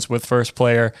placement games with first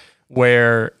player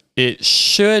where it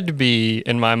should be,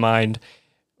 in my mind,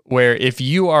 where if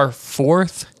you are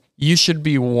fourth, you should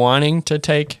be wanting to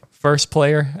take first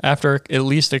player after at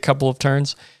least a couple of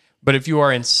turns. But if you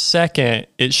are in second,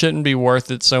 it shouldn't be worth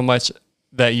it so much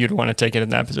that you'd want to take it in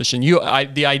that position.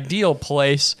 The ideal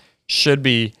place should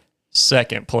be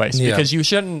second place, because you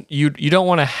don't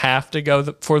want to have to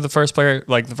go for the first player.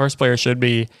 Like the first player should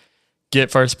be get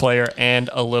first player and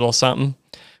a little something,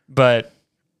 but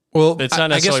it's not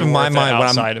necessarily in my mind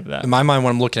outside of that. In my mind,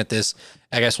 when I'm looking at this,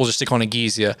 I guess we'll just stick on a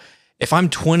Gizia. If I'm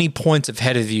 20 points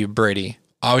ahead of you, Brady,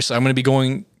 obviously I'm going to be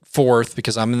going fourth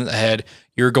because I'm in the head.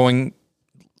 You're going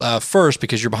first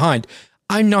because you're behind.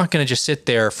 I'm not going to just sit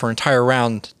there for an entire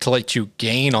round to let you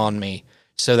gain on me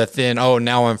so that then,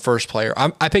 now I'm first player.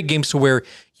 I pick games to where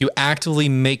you actively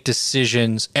make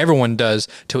decisions, everyone does,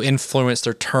 to influence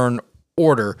their turn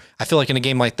order. I feel like in a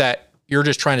game like that, you're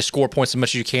just trying to score points as much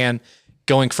as you can.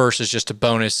 Going first is just a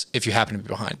bonus if you happen to be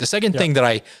behind. The second thing that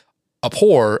I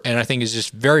abhor, and I think is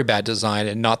just very bad design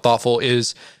and not thoughtful,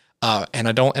 is and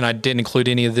I didn't include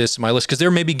any of this in my list, because there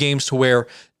may be games to where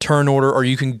turn order, or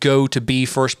you can go to be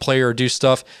first player or do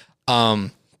stuff,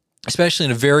 especially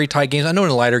in a very tight games. I know in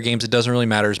the lighter games it doesn't really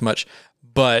matter as much,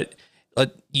 but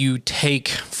you take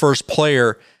first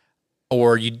player,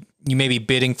 or you may be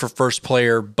bidding for first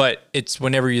player, but it's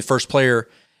whenever you're first player,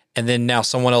 and then now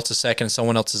someone else is second,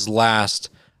 someone else is last,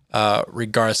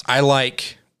 regardless. I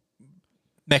like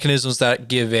mechanisms that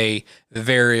give a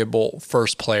variable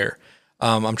first player.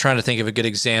 I'm trying to think of a good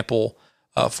example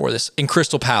for this. In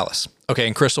Crystal Palace.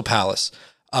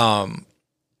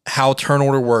 How turn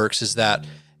order works is that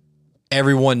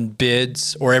everyone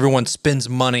bids, or everyone spends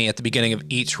money at the beginning of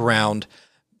each round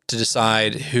to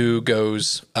decide who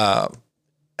goes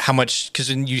how much, because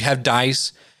when you have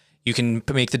dice, you can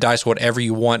make the dice whatever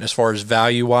you want as far as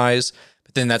value wise,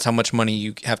 but then that's how much money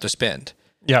you have to spend.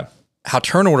 Yeah. How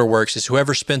turn order works is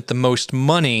whoever spent the most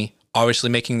money, obviously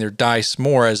making their dice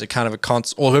more as a kind of a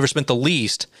or whoever spent the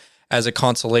least as a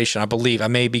consolation. I believe I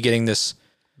may be getting this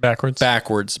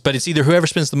backwards, but it's either whoever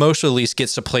spends the most or the least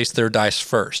gets to place their dice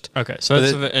first. Okay, so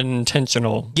that's an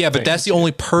intentional. Yeah, but that's the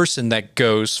only person that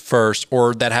goes first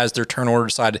or that has their turn order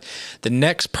decided. The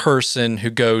next person who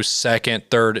goes second,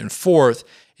 third, and fourth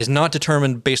is not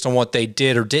determined based on what they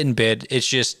did or didn't bid. It's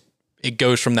just it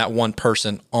goes from that one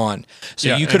person on.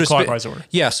 So you could have clockwise order.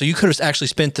 Yeah, so you could have actually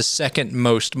spent the second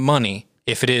most money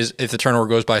if the turn order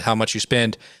goes by how much you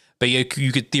spend. But you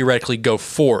could theoretically go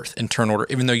fourth in turn order,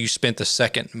 even though you spent the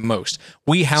second most.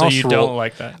 So you don't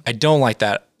like that? I don't like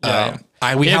that. Yeah.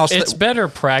 It's better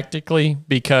practically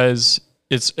because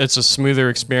it's a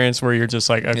smoother experience where you're just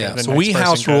like, okay. Yeah. So we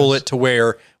house rule it to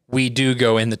where we do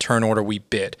go in the turn order we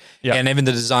bid. Yeah. And even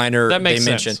the designer they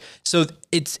mentioned. So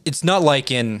it's not like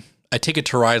in a Ticket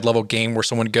to Ride level game where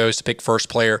someone goes to pick first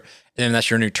player and then that's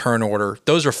your new turn order.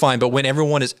 Those are fine. But when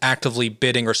everyone is actively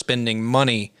bidding or spending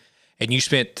money, and you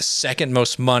spent the second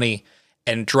most money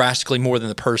and drastically more than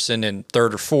the person in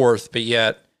third or fourth, but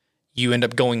yet you end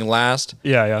up going last.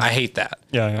 Yeah. I hate that.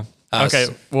 Yeah. Okay,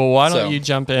 well, why don't you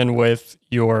jump in with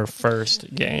your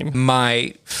first game?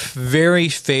 My very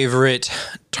favorite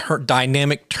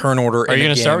dynamic turn order. Are you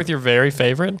going to start with your very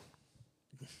favorite?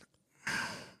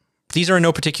 These are in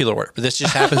no particular order, but this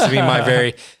just happens to be my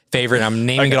very favorite. I'm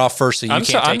naming it off first, so you can't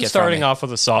take it from me. I'm starting off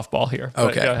with a softball here.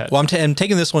 Okay. Go ahead. Well, I'm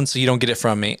taking this one so you don't get it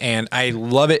from me, and I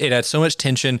love it. It had so much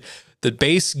tension. The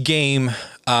base game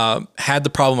had the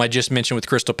problem I just mentioned with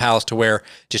Crystal Palace, to where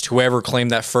just whoever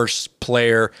claimed that first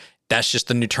player, that's just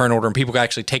the new turn order, and people can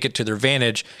actually take it to their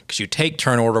advantage because you take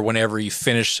turn order whenever you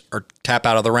finish or tap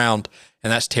out of the round,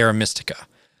 and that's Terra Mystica.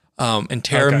 In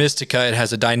Terra Mystica, it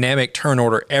has a dynamic turn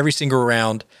order every single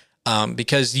round.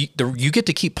 Because you get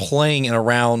to keep playing in a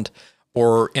round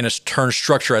or in a turn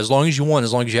structure as long as you want,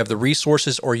 as long as you have the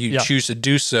resources or you choose to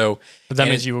do so. But that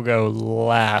means you will go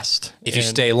last if you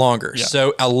stay longer. Yeah.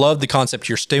 So I love the concept.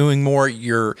 You're staying more,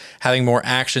 you're having more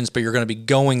actions, but you're going to be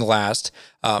going last.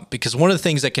 Because one of the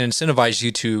things that can incentivize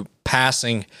you to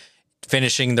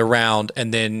finishing the round,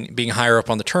 and then being higher up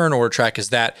on the turn order track is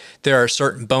that there are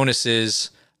certain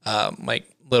bonuses, like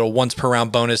little once per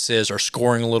round bonuses or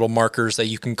scoring little markers that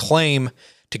you can claim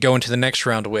to go into the next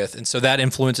round with. And so that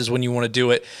influences when you want to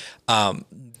do it. And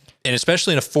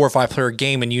especially in a 4 or 5 player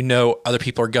game, and other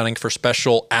people are gunning for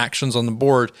special actions on the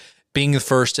board, being the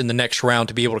first in the next round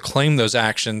to be able to claim those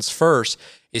actions first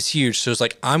is huge. So it's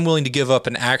like, I'm willing to give up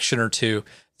an action or two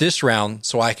this round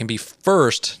so I can be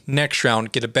first next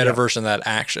round, get a better version of that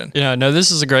action. Yeah, no,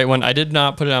 this is a great one. I did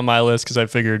not put it on my list because I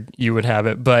figured you would have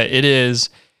it, but it is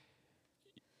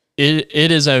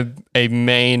a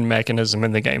main mechanism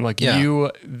in the game. Like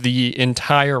the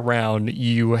entire round,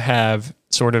 you have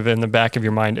sort of in the back of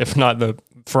your mind, if not the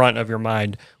front of your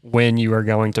mind, when you are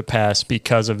going to pass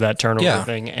because of that turnover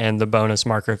thing and the bonus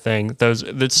marker thing.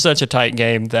 It's such a tight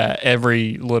game that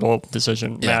every little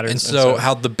decision matters. And so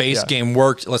how the base game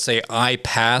worked, let's say I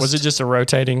passed. Was it just a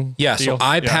rotating deal? So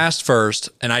I passed first,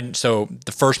 and so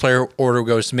the first player order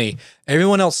goes to me.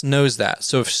 Everyone else knows that.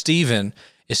 So if Steven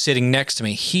is sitting next to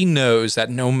me, he knows that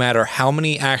no matter how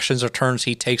many actions or turns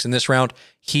he takes in this round,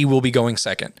 he will be going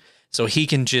second. So he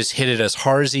can just hit it as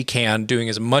hard as he can, doing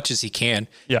as much as he can,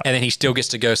 and then he still gets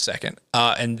to go second.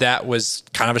 And that was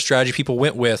kind of a strategy people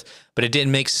went with, but it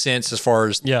didn't make sense as far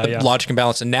as logic and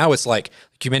balance. And now it's like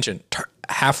you mentioned,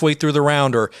 halfway through the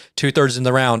round or 2/3 in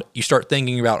the round, you start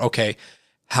thinking about, okay,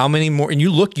 how many more? And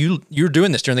you're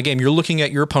doing this during the game. You're looking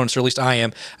at your opponents, or at least I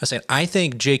am. I'm saying, I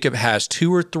think Jacob has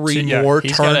 2 or 3 more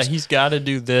turns. He's got to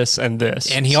do this and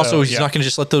this. And he's not going to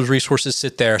just let those resources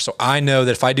sit there. So I know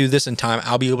that if I do this in time,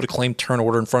 I'll be able to claim turn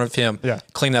order in front of him,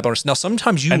 claim that bonus. Now,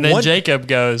 sometimes and then Jacob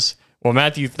goes, well,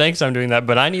 Matthew thinks I'm doing that,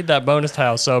 but I need that bonus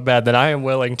tile so bad that I am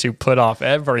willing to put off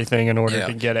everything in order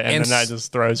to get it. And then that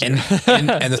just throws you.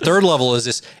 And the third level is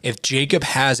this: if Jacob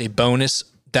has a bonus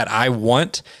that I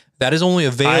want, that is only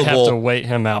available. I have to wait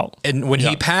him out. And when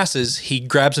he passes, he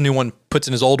grabs a new one, puts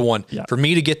in his old one. Yeah. For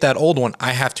me to get that old one,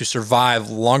 I have to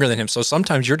survive longer than him. So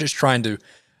sometimes you're just trying to,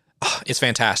 it's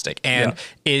fantastic. And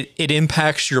it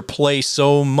impacts your play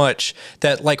so much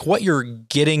that like what you're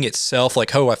getting itself,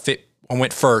 like, I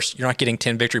went first, you're not getting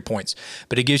 10 victory points,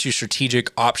 but it gives you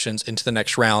strategic options into the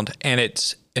next round. And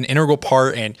it's an integral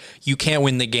part, and you can't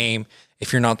win the game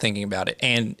if you're not thinking about it.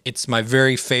 And it's my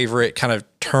very favorite kind of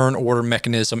turn order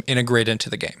mechanism integrated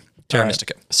into the game. Terra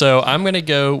Mystica. So I'm going to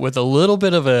go with a little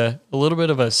bit of a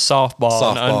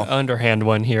softball. An underhand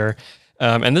one here.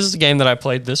 And this is a game that I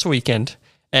played this weekend.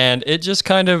 And it just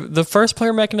kind of, the first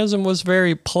player mechanism was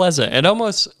very pleasant. It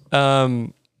almost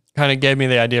kind of gave me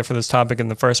the idea for this topic in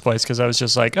the first place, because I was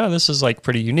just like, oh, this is like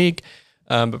pretty unique,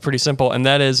 but pretty simple. And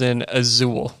that is in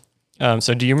Azul.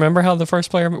 So do you remember how the first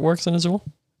player works in Azul?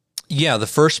 Yeah, the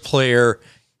first player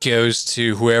goes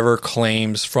to whoever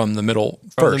claims from the middle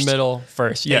first. From the middle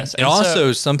first, yes. And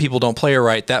also, some people don't play it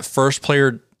right. That first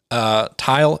player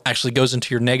tile actually goes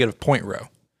into your negative point row.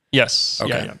 Yes.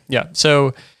 Okay. Yeah.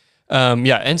 So,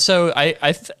 and so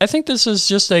I think this is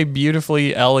just a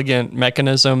beautifully elegant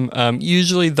mechanism.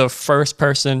 Usually the first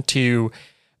person to,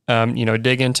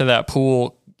 dig into that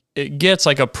pool, it gets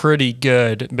like a pretty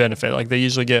good benefit. Like they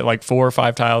usually get like 4 or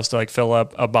 5 tiles to like fill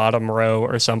up a bottom row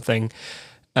or something.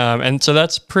 And so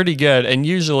that's pretty good. And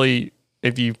usually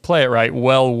if you play it right,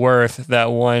 well worth that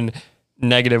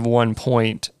 -1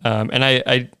 point. And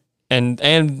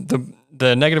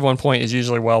the -1 point is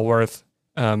usually well worth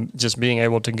just being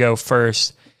able to go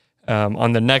first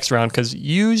on the next round, because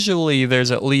usually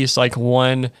there's at least like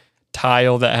one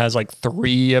tile that has like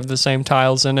 3 of the same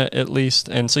tiles in it at least,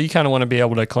 and so you kind of want to be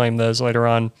able to claim those later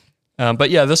on. But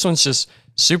yeah, this one's just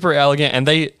super elegant,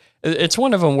 and it's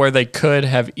one of them where they could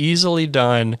have easily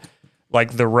done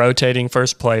like the rotating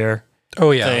first player.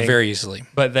 Oh yeah, thing, very easily.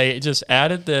 But they just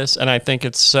added this, and I think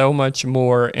it's so much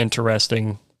more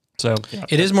interesting. So yeah.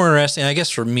 It is more interesting. I guess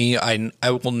for me, I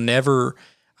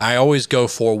always go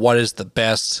for what is the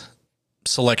best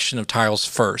selection of tiles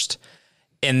first.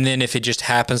 And then if it just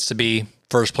happens to be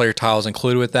first player tiles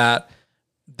included with that,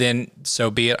 then so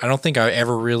be it. I don't think I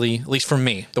ever really, at least for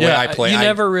me, the way I play. You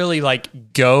never really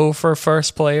like go for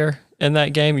first player in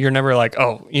that game. You're never like,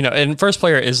 and first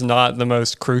player is not the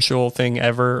most crucial thing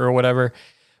ever or whatever.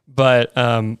 But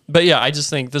yeah, I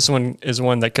just think this one is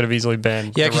one that could have easily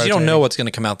been. Yeah, because you don't know what's going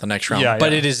to come out the next round. Yeah,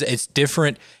 but it's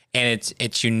different and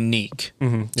it's unique.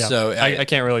 Mm-hmm, yeah. So I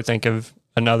can't really think of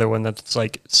another one that's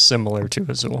like similar to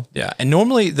Azul. Yeah, and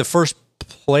normally the first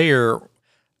player,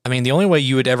 I mean, the only way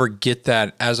you would ever get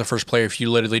that as a first player if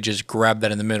you literally just grab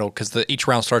that in the middle, because each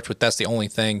round starts with that's the only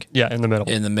thing. Yeah, in the middle.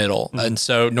 Mm-hmm. And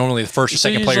so normally the first or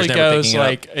second player is never picking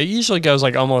it up. It usually goes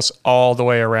like almost all the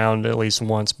way around at least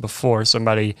once before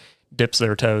somebody dips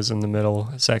their toes in the middle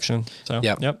section. So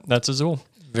yep, that's Azul.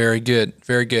 Very good.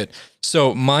 Very good.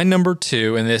 So my number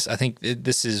 2, and I think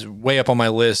this is way up on my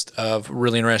list of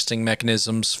really interesting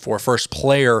mechanisms for first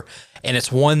player, and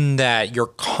it's one that you're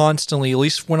constantly, at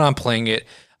least when I'm playing it,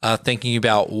 thinking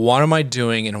about what am I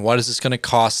doing and what is this going to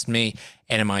cost me,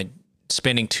 and am I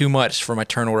spending too much for my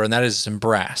turn order, and that is in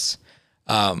brass.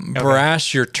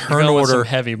 Brass, your turn order... some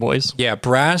heavy boys. Yeah,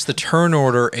 brass, the turn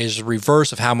order is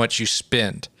reverse of how much you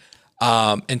spend.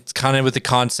 And kind of with the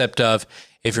concept of,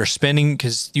 if you're spending,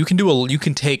 because you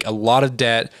can take a lot of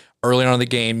debt early on in the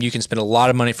game, you can spend a lot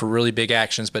of money for really big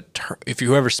actions, but if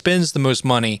whoever spends the most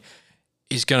money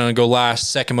is going to go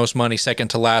last, second most money, second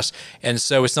to last, and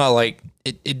so it's not like,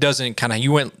 it doesn't kind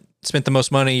of, spent the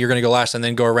most money, you're going to go last and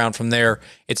then go around from there.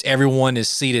 It's everyone is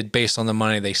seated based on the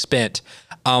money they spent.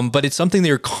 But it's something that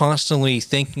you're constantly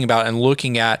thinking about and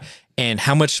looking at, and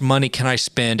how much money can I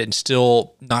spend and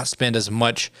still not spend as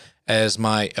much as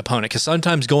my opponent, because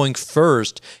sometimes going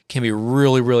first can be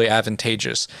really, really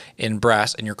advantageous in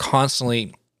brass, and you're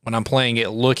constantly, when I'm playing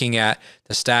it, looking at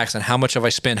the stacks and how much have I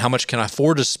spent, how much can I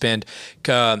afford to spend,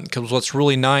 because what's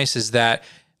really nice is that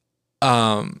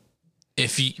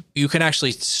if you can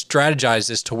actually strategize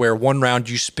this to where one round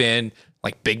you spend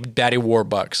like Big Daddy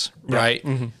Warbucks, right?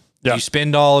 Mm-hmm. Yeah. You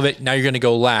spend all of it, now you're going to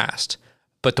go last.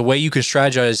 But the way you can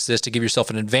strategize this to give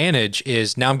yourself an advantage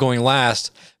is, now I'm going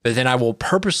last, but then I will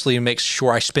purposely make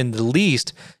sure I spend the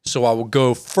least, so I will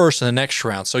go first in the next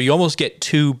round. So you almost get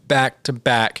 2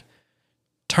 back-to-back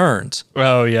turns.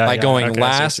 Oh, yeah. By going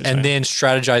last, and then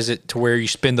strategize it to where you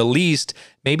spend the least,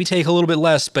 maybe take a little bit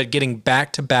less, but getting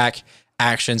back-to-back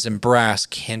actions in brass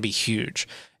can be huge.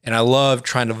 And I love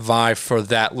trying to vie for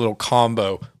that little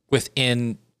combo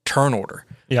within turn order,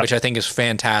 which I think is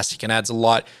fantastic and adds a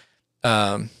lot.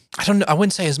 I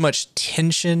wouldn't say as much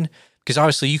tension, because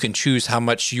obviously you can choose how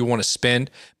much you want to spend,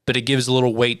 but it gives a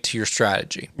little weight to your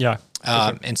strategy. Yeah.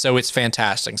 Sure. And so it's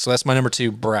fantastic. So that's my number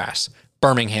 2, brass,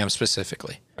 Birmingham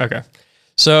specifically. Okay.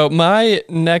 So my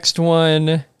next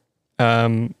one,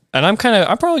 and I'm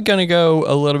probably going to go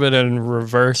a little bit in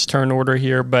reverse turn order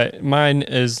here, but mine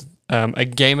is a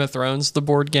Game of Thrones, the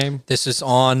board game. This is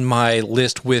on my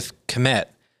list with Komet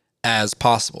as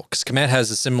possible, because Komet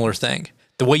has a similar thing.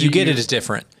 The way you get it is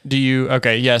different.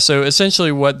 Okay, yeah. So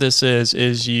essentially what this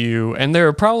is you, and there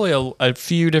are probably a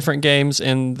few different games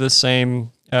in the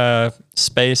same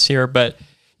space here, but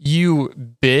you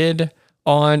bid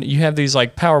you have these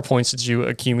like power points that you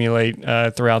accumulate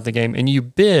throughout the game, and you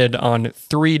bid on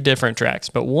 3 different tracks.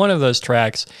 But one of those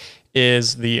tracks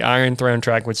is the Iron Throne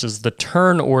track, which is the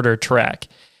turn order track.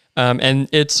 And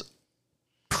it's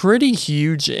pretty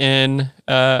huge in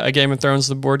a Game of Thrones,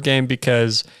 the board game,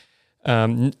 because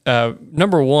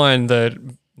number one,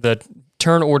 the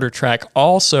turn order track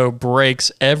also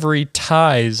breaks every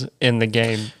ties in the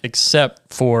game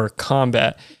except for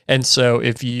combat. And so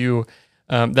if you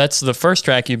that's the first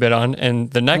track you bid on,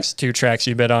 and the next 2 tracks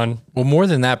you bid on. Well, more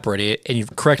than that, Brady, and you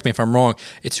correct me if I'm wrong,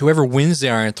 it's whoever wins the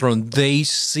Iron Throne, they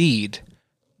seed.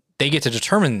 They get to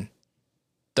determine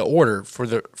the order for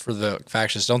the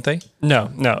factions, don't they?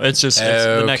 No, it's just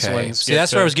the next ones. See,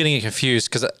 that's where I was getting confused,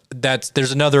 because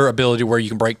there's another ability where you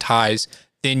can break ties,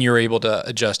 then you're able to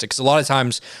adjust it. Because a lot of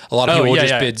times, a lot of people will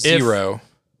just bid 0.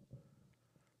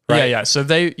 Right? Yeah. So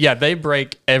they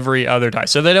break every other die.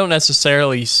 So they don't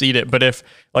necessarily seed it. But if,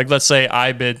 like, let's say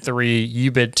I bid 3,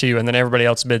 you bid 2, and then everybody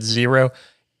else bids 0,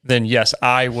 then yes,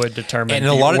 I would determine. And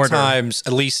a lot of times,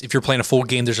 at least if you're playing a full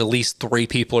game, there's at least 3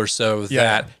 people or so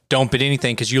that don't bid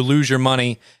anything, because you lose your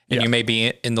money and you may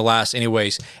be in the last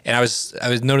anyways. And I was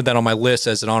noted that on my list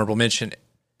as an honorable mention.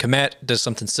 Komet does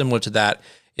something similar to that.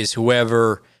 Is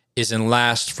whoever is in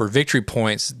last for victory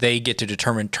points, they get to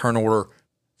determine turn order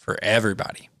for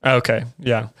everybody. Okay,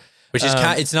 yeah. Which is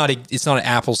it's not an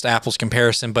apples to apples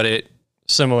comparison, but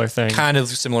similar thing, kind of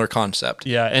similar concept.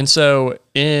 Yeah, and so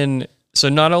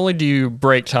not only do you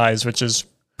break ties, which is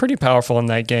pretty powerful in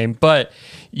that game, but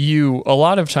a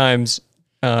lot of times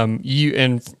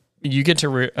you get to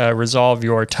resolve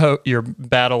your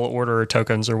battle order or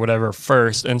tokens or whatever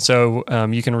first, and so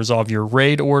you can resolve your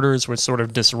raid orders, which sort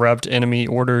of disrupt enemy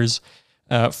orders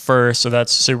first. So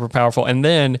that's super powerful. And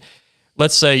then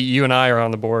let's say you and I are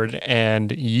on the board,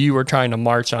 and you are trying to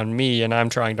march on me, and I'm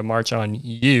trying to march on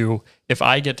you. If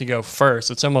I get to go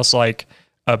first, it's almost like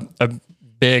a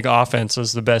big offense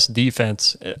is the best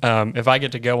defense. If I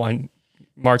get to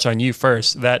march on you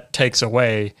first, that takes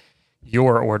away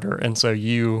your order, and so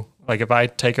if I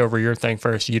take over your thing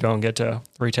first, you don't get to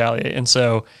retaliate. And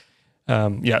so,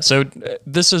 so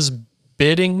this is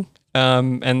bidding,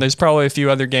 and there's probably a few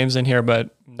other games in here, but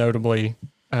notably,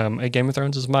 a Game of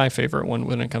Thrones is my favorite one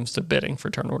when it comes to bidding for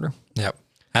turn order. Yep.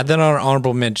 Add that on an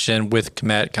honorable mention with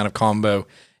Komet kind of combo,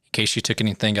 in case you took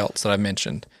anything else that I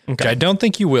mentioned. Okay. I don't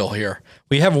think you will here.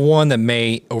 We have one that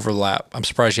may overlap. I'm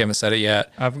surprised you haven't said it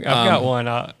yet. I've got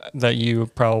one that you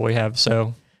probably have,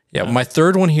 so... Yeah, my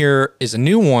third one here is a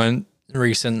new one,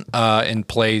 recent in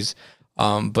plays,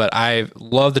 but I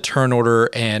love the turn order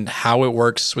and how it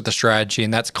works with the strategy,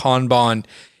 and that's Kanban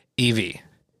EV.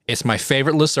 It's my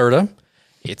favorite Lacerda.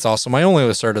 It's also my only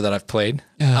Lacerda that I've played,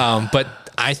 but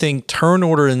I think turn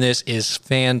order in this is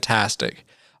fantastic,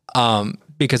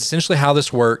 because essentially how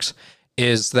this works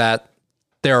is that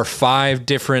there are 5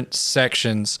 different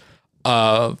sections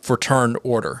for turn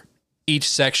order. Each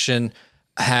section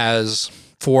has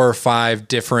 4 or 5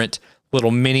 different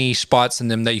little mini spots in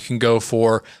them that you can go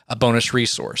for a bonus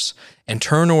resource. And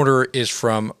turn order is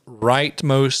from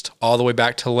rightmost all the way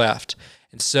back to left.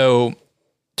 And so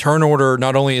turn order,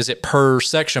 not only is it per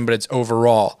section, but it's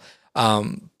overall.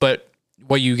 But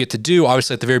what you get to do,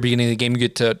 obviously at the very beginning of the game, you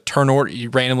get to turn order, you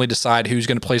randomly decide who's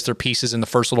going to place their pieces in the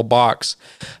first little box.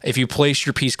 If you place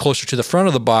your piece closer to the front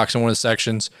of the box in one of the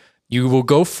sections, you will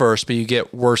go first, but you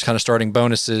get worse kind of starting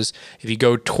bonuses. If you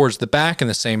go towards the back in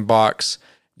the same box,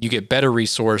 you get better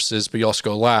resources, but you also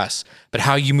go last. But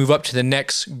how you move up to the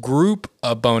next group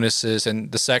of bonuses and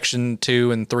the section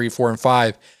 2 and 3, 4, and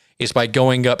 5 is by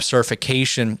going up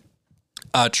certification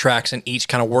tracks in each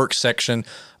kind of work section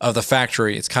of the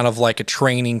factory. It's kind of like a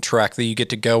training track that you get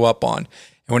to go up on.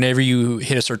 And whenever you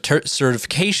hit a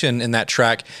certification in that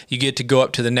track, you get to go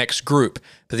up to the next group.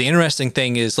 But the interesting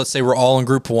thing is, let's say we're all in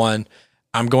group 1.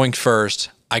 I'm going first.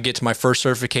 I get to my first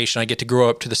certification. I get to grow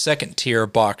up to the second tier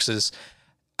of boxes.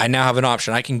 I now have an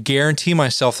option. I can guarantee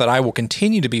myself that I will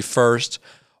continue to be first,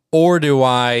 or do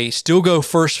I still go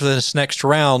first for this next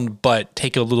round, but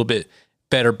take a little bit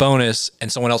better bonus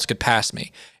and someone else could pass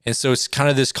me? And so it's kind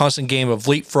of this constant game of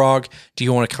leapfrog. Do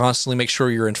you want to constantly make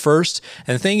sure you're in first?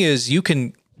 And the thing is, you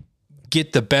can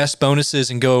get the best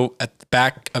bonuses and go at the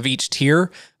back of each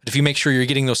tier. But if you make sure you're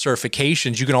getting those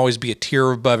certifications, you can always be a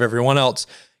tier above everyone else,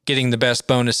 getting the best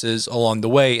bonuses along the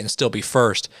way and still be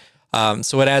first.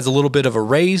 So it adds a little bit of a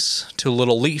race to a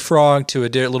little leapfrog to a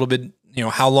little bit,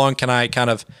 how long can I kind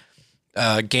of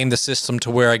game the system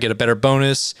to where I get a better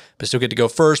bonus, but still get to go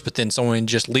first, but then someone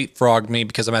just leapfrogged me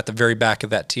because I'm at the very back of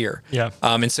that tier. Yeah.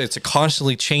 And so it's a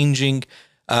constantly changing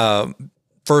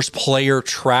first player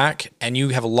track, and you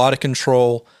have a lot of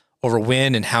control over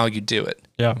when and how you do it.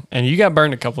 Yeah, and you got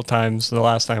burned a couple times the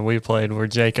last time we played, where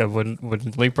Jacob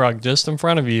would leapfrog just in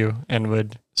front of you and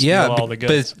would steal all the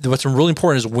goods. But what's really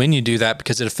important is when you do that,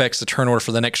 because it affects the turn order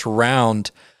for the next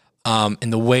round. And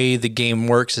the way the game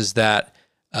works is that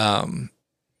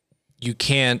you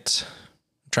can't.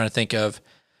 I'm trying to think of.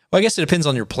 Well, I guess it depends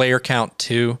on your player count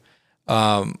too.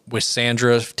 With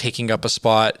Sandra taking up a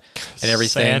spot and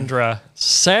everything.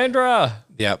 Sandra.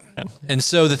 Yep. And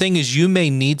so the thing is, you may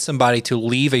need somebody to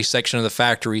leave a section of the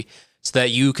factory so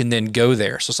that you can then go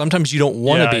there. So sometimes you don't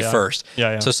want to be first.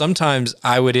 Yeah. So sometimes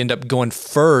I would end up going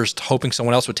first, hoping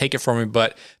someone else would take it from me.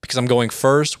 But because I'm going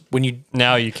first,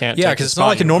 now you can't. Yeah, because it's not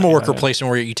like a normal worker placement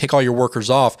where you take all your workers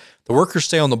off. The workers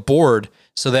stay on the board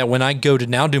so that when I go to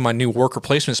now do my new worker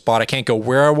placement spot, I can't go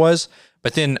where I was.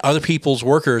 But then other people's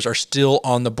workers are still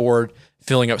on the board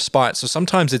filling up spots. So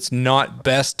sometimes it's not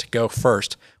best to go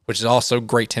first, which is also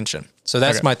great tension. So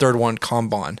that's my third one,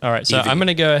 Kanban. All right, so I'm going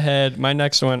to go ahead. My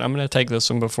next one, I'm going to take this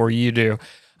one before you do.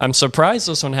 I'm surprised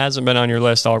this one hasn't been on your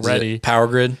list already. Power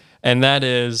Grid? And that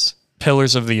is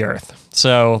Pillars of the Earth.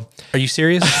 So, are you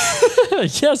serious?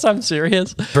 Yes, I'm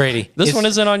serious. Brady. This one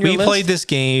isn't on your list? We played this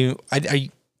game.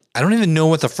 I don't even know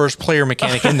what the first player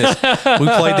mechanic in this. We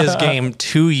played this game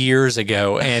 2 years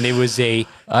ago, and it was a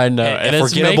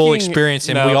forgettable experience,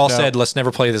 and we all said, let's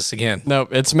never play this again. No,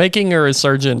 it's making a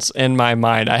resurgence in my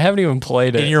mind. I haven't even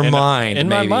played it. In your mind, In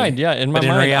my mind, yeah. In my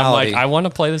mind, reality, I'm like, I want to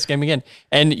play this game again.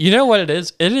 And you know what it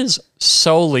is? It is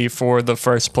solely for the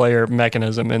first player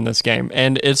mechanism in this game.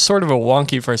 And it's sort of a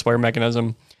wonky first player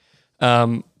mechanism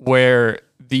where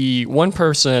the one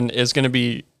person is going to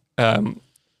be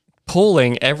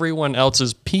pulling everyone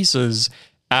else's pieces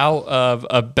out of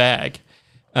a bag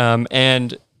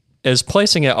and is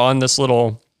placing it on this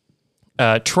little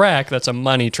track that's a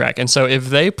money track. And so if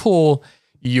they pull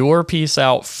your piece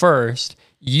out first,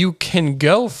 you can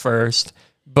go first,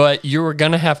 but you're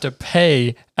going to have to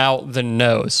pay out the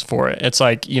nose for it. It's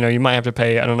like, you might have to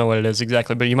pay, I don't know what it is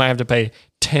exactly, but you might have to pay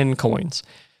 10 coins.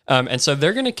 And so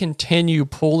they're going to continue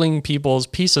pulling people's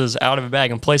pieces out of a bag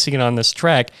and placing it on this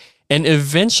track. And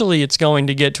eventually it's going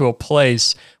to get to a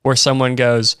place where someone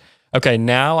goes, okay,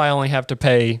 now I only have to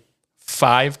pay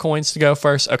 5 coins to go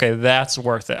first. Okay, that's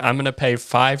worth it. I'm going to pay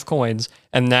 5 coins,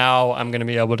 and now I'm going to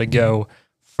be able to go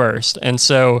first. And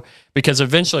so, because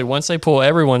eventually once they pull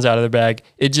everyone's out of the bag,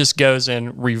 it just goes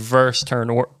in reverse turn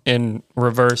or in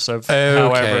reverse of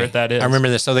however that is. I remember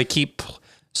this. So they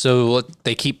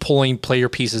keep pulling player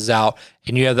pieces out,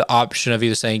 and you have the option of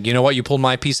either saying, you know what, you pulled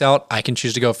my piece out, I can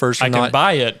choose to go first or not. I can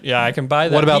buy it. Yeah, I can buy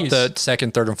that. What about piece. the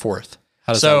second, third, and fourth?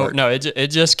 How does that work? No, it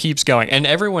just keeps going. And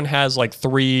everyone has like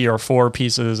 3 or 4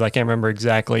 pieces. I can't remember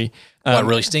exactly. What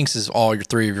really stinks is all your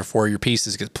 3 or your 4 of your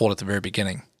pieces get pulled at the very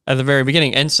beginning. At the very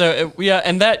beginning. And so,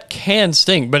 and that can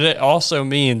stink, but it also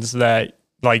means that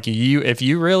like if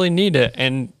you really need it,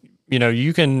 and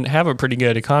you can have a pretty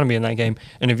good economy in that game.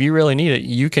 And if you really need it,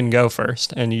 you can go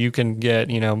first and you can get,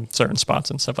 certain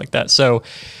spots and stuff like that. So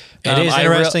it is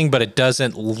interesting, but it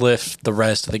doesn't lift the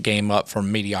rest of the game up from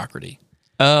mediocrity.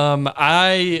 I'm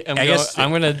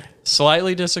going to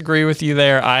slightly disagree with you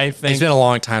there. I think it's been a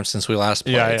long time since we last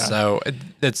played, so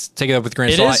let's take it up with a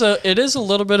grain of salt. It is a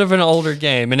little bit of an older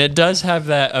game, and it does have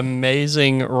that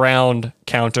amazing round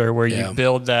counter where you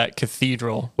build that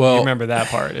cathedral. Well, you remember that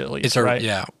part at least, right?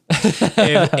 Yeah.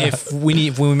 if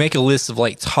when we make a list of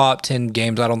like top 10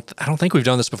 games, I don't think we've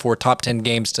done this before. Top 10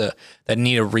 games that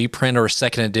need a reprint or a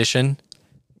second edition.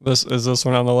 Is this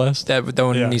one on the list? That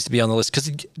one needs to be on the list,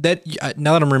 because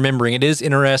now that I'm remembering, it is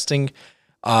interesting.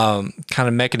 Kind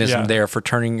of mechanism there for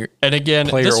turning your player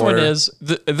this order. One is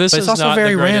this is also not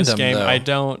very the greatest random game. though. I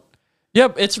don't.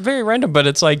 Yep, it's very random, but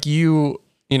it's like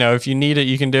if you need it,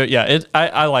 you can do it. Yeah,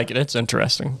 I like it. It's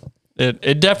interesting.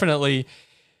 It definitely,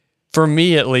 for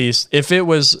me at least, if it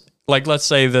was like, let's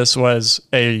say this was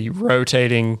a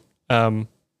rotating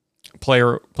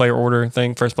player order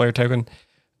thing, first player token,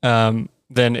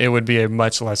 then it would be a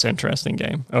much less interesting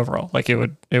game overall. Like it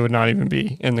would not even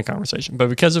be in the conversation. But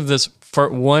because of this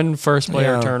one first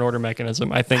player turn order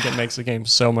mechanism, I think it makes the game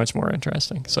so much more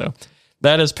interesting. So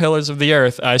that is Pillars of the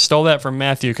Earth. I stole that from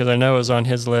Matthew because I know it was on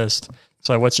his list.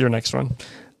 So what's your next one?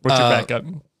 What's your backup?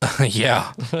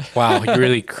 Yeah. Wow. You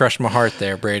really crushed my heart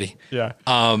there, Brady. Yeah.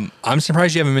 I'm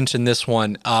surprised you haven't mentioned this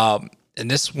one. And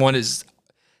this one is,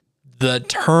 the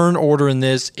turn order in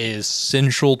this is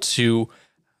central to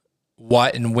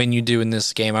what and when you do in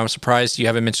this game. I'm surprised you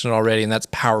haven't mentioned it already, and that's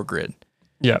Power Grid.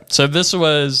 Yeah. So this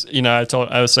was,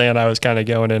 I was saying I was kind of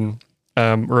going in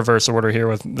reverse order here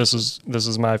with this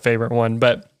is my favorite one.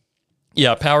 But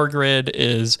yeah, Power Grid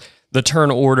is, the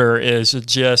turn order is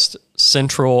just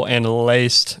central and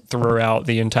laced throughout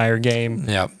the entire game.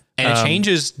 Yeah. And it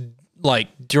changes, like,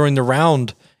 during the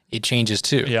round, it changes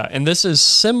too. Yeah, and this is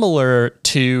similar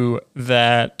to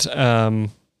that,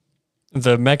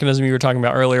 the mechanism you were talking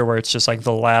about earlier where it's just like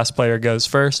the last player goes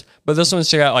first. But this one's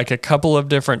got like a couple of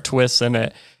different twists in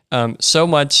it. So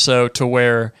much so to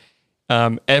where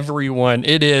everyone,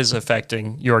 it is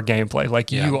affecting your gameplay.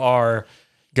 Like you are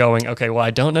going, okay, well,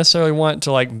 I don't necessarily want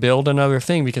to like build another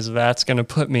thing because that's going to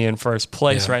put me in first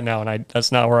place right now. And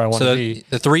that's not where I want to be.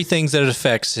 The three things that it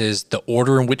affects is the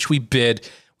order in which we bid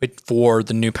for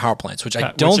the new power plants, which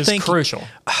I don't think is crucial.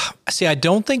 See, I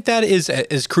don't think that is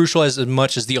as crucial as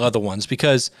much as the other ones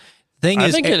because I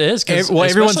think it is because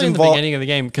everyone's in the beginning of the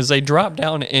game because they drop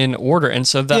down in order, and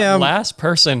so that last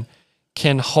person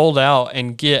can hold out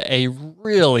and get a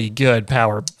really good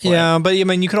power play. Yeah, but I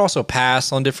mean, you could also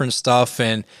pass on different stuff,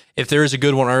 and if there is a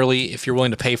good one early, if you're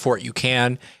willing to pay for it, you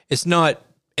can. It's not.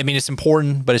 I mean, it's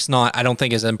important, but it's not. I don't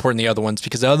think as important as the other ones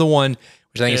because the other one,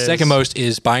 which I think is second most,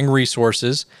 is buying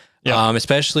resources,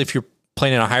 especially if you're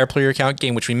playing in a higher player count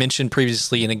game, which we mentioned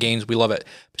previously in the games we love at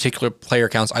particular player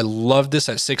counts. I love this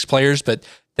at 6 players, but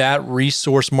that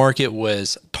resource market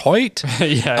was tight,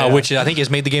 which I think has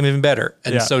made the game even better.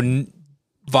 And so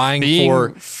vying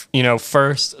for,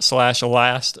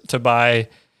 first/last to buy.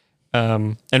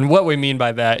 And what we mean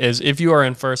by that is if you are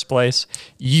in first place,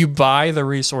 you buy the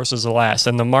resources last,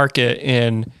 and the market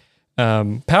in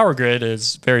Power Grid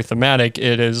is very thematic.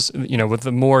 It is, with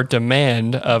the more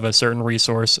demand of a certain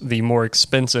resource, the more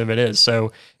expensive it is.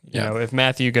 So, if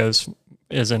Matthew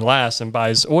is in last and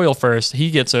buys oil first, he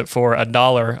gets it for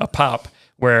 $1 a pop,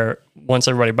 where once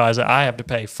everybody buys it, I have to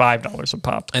pay $5 a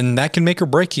pop. And that can make or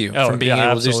break you from being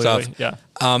able to do stuff. Yeah.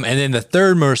 And then the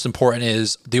third most important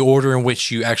is the order in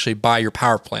which you actually buy your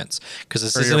power plants. Because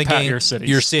this isn't a game,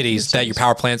 your cities that your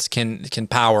power plants can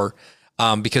power.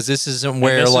 Because this isn't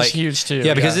where this is huge too.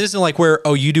 Yeah, because it isn't like where,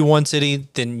 you do one city,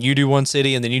 then you do one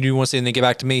city, and then you do one city, and they get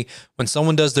back to me. When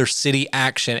someone does their city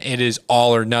action, it is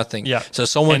all or nothing. Yeah. So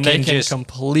someone can just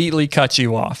completely cut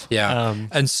you off. Yeah.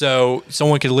 And so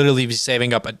someone could literally be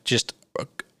saving up just a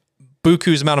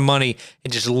buku's amount of money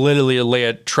and just literally lay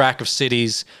a track of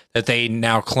cities that they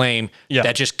now claim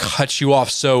that just cuts you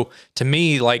off. So to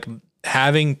me, like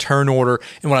having turn order,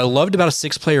 and what I loved about a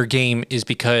 6-player game is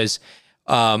because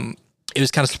it was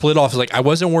kind of split off. Like I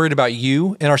wasn't worried about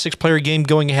you in our 6-player game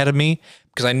going ahead of me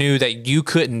because I knew that you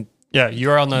couldn't. Yeah,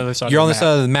 you're on the other side. You're on the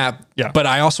side of the map. Yeah, but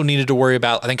I also needed to worry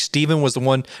about. I think Steven was the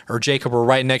one, or Jacob were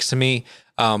right next to me.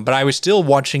 But I was still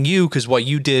watching you because what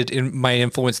you did might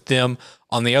influence them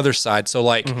on the other side. So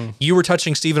like you were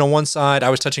touching Steven on one side, I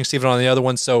was touching Steven on the other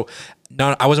one. So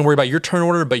I wasn't worried about your turn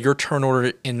order, but your turn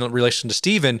order in relation to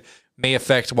Steven may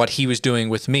affect what he was doing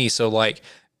with me. So like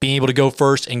being able to go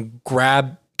first and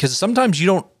grab. Because sometimes you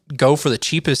don't go for the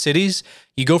cheapest cities.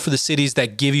 You go for the cities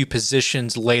that give you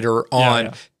positions later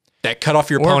on that cut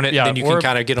off your opponent, and then you can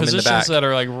kind of get them in the back. Positions that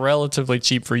are like relatively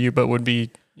cheap for you, but would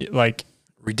be like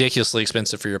ridiculously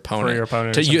expensive for your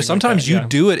opponent. Sometimes you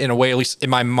do it in a way, at least in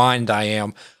my mind,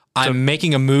 I'm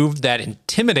making a move that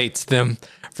intimidates them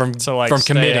from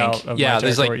committing.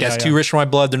 There's like that's too rich for my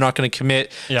blood. They're not going to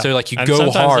commit. Yeah. So like go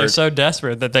sometimes hard. They're so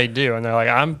desperate that they do, and they're like,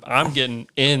 I'm getting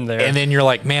in there. And then you're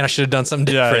like, man, I should have done something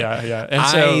different. Yeah. And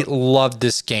I love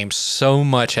this game so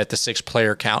much at the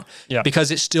 6-player count. Yeah.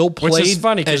 Because it still played. Which is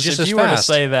funny because if you were to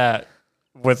say that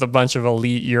with a bunch of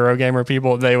elite Eurogamer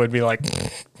people, they would be like,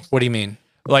 "What do you mean?"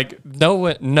 Like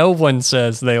no one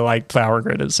says they like Power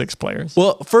Grid at 6 players.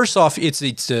 Well, first off, it's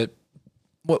a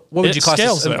what would you class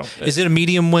this? Is it a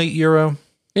medium weight Euro?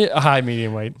 A high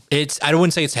medium weight. I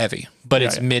wouldn't say it's heavy, but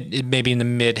it's mid, maybe in the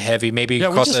mid heavy, maybe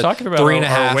we're just talking about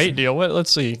 3.5 weight deal.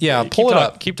 Let's see. Yeah, pull it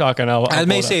up. Keep talking. I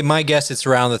may say my guess it's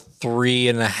around the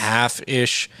 3.5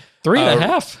 ish.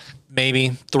 3.5. Maybe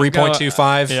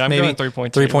 3.25. Yeah, I'm maybe going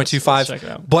 3.2. 3.25. Check it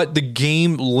out. But the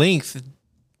game length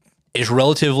is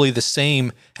relatively the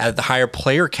same at the higher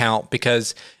player count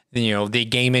because the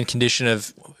game in condition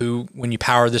of when you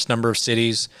power this number of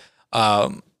cities,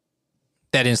 that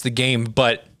ends the game.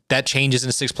 But that changes in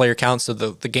a 6-player count, so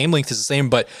the game length is the same.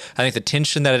 But I think the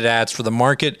tension that it adds for the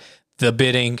market, the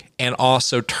bidding, and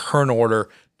also turn order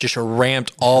just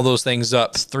ramped all those things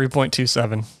up. It's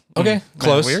 3.27. Okay,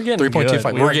 close. Man, we're getting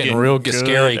 3.25. We're getting real good,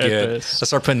 scary good. Let's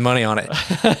start putting money on it.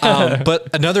 But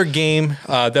another game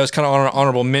that was kind of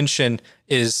honorable mention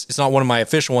is, it's not one of my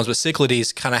official ones, but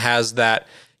Cyclades kind of has that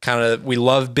kind of, we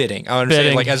love bidding. I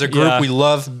understand, like as a group, we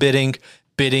love bidding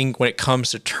when it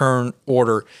comes to turn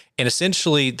order. And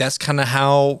essentially, that's kind of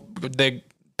how the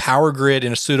Power Grid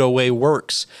in a pseudo way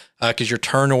works. Because your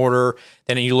turn order,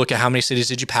 then you look at how many cities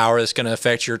did you power, that's going to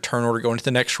affect your turn order going to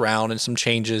the next round and some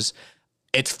changes.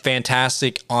 It's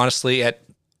fantastic, honestly. At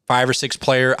 5 or 6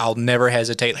 player, I'll never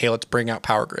hesitate. Hey, let's bring out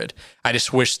Power Grid. I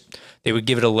just wish they would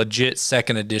give it a legit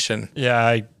second edition. Yeah,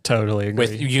 I totally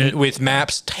agree. With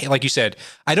maps, like you said,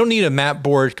 I don't need a map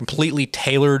board completely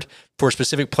tailored for a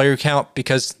specific player count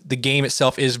because the game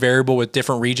itself is variable with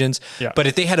different regions. Yeah. But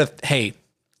if they had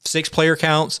 6 player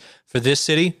counts for this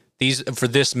city, for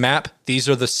this map, these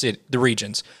are the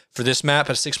regions. For this map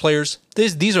at 6 players,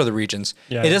 these are the regions.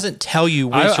 Yeah, it doesn't tell you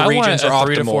which regions are optimal.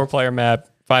 3 to 4 player map,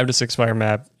 5 to 6 player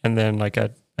map, and then like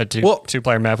a two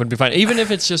player map would be fine, even if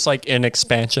it's just like an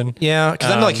expansion. Yeah, because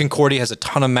I know like Concordia has a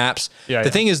ton of maps. Yeah,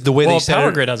 the thing is the way they set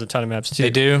Power Grid has a ton of maps too. They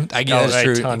do. I guess that's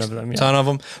true. A ton of them. Yeah. Ton of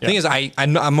them. The thing is,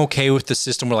 I'm okay with the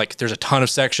system where like there's a ton of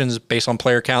sections based on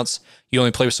player counts. You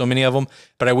only play with so many of them,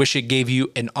 but I wish it gave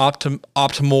you an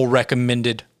optimal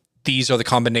recommended. These are the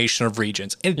combination of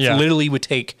regions. It literally would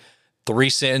take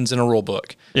 3 sentences in a rule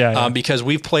book. Because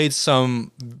we've played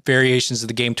some variations of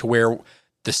the game to where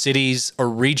the cities or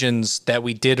regions that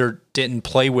we did or didn't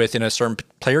play with in a certain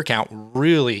player count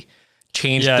really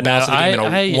changed the balance of the game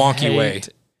in a wonky way.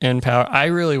 In Power, I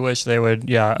really wish they would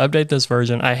update this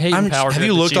version. I hate in Power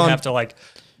Grid that you have to like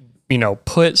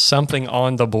put something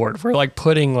on the board. We're like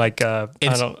putting like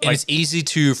it's easy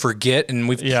to forget, and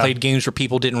we've played games where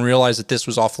people didn't realize that this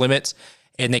was off limits,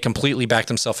 and they completely backed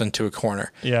themselves into a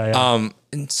corner.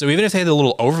 And so even if they had a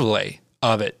little overlay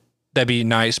of it, that'd be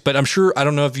nice. But I'm sure, I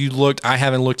don't know if you looked, I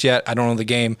haven't looked yet. I don't know the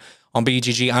game on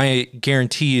BGG. I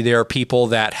guarantee you there are people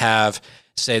that have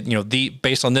said,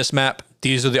 based on this map,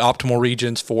 these are the optimal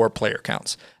regions for player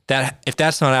counts. That if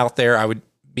that's not out there, I would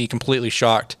be completely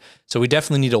shocked. So we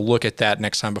definitely need to look at that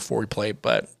next time before we play.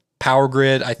 But Power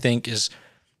Grid, I think, it's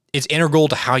integral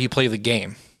to how you play the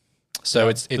game. So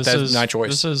that's my choice.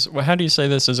 This is, how do you say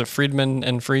this? Is it Friedman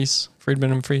and Fries?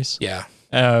 Friedman and Fries? Yeah.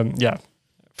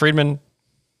 Friedman,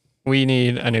 we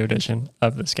need a new edition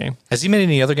of this game. Has he made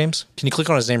any other games? Can you click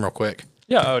on his name real quick?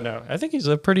 Yeah. Oh no, I think he's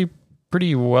a pretty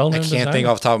well-known designer. I can't think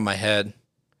off the top of my head.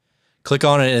 Click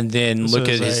on it and then look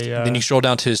at his. Then you scroll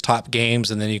down to his top games,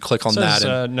 and then you click on that.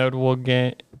 And notable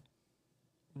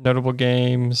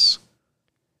games.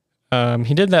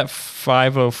 He did that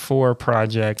 504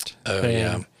 project. Oh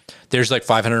yeah. There's like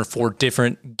 504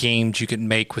 different games you could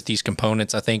make with these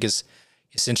components. I think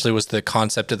essentially was the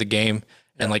concept of the game.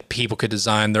 And like people could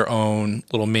design their own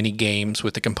little mini games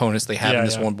with the components they have in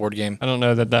this one board game. I don't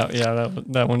know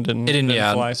that one didn't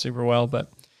fly super well,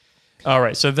 but all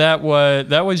right. So that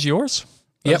was yours.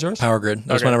 Yep. Power Grid.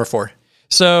 That was my number 4.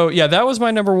 So that was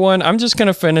my number 1. I'm just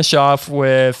gonna finish off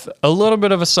with a little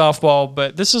bit of a softball,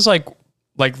 but this is like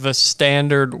the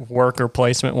standard worker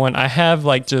placement one. I have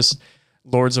like just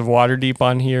Lords of Waterdeep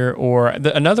on here, or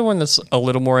another one that's a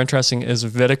little more interesting is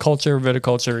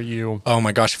Viticulture. Oh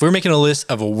my gosh, if we were making a list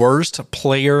of worst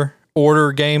player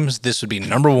order games, this would be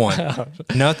number 1.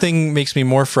 Nothing makes me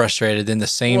more frustrated than the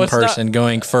same person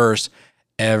going first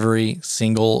every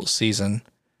single season.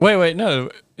 Wait, no,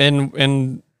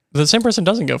 and the same person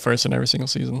doesn't go first in every single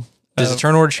season. Does the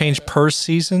turn order change per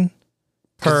season?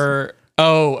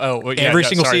 Every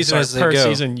single season as they go.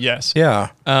 Season, yes. Yeah.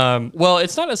 Well,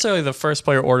 it's not necessarily the first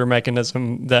player order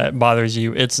mechanism that bothers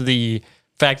you. It's the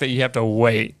fact that you have to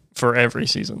wait for every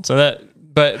season.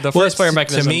 But the first player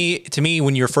mechanism. To me,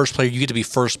 when you're first player, you get to be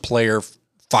first player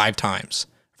 5 times,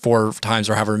 4 times,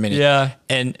 or however many. Yeah.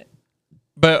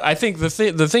 But I think the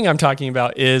thing I'm talking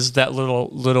about is that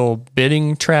little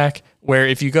bidding track where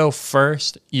if you go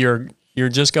first, you're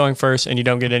just going first and you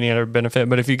don't get any other benefit.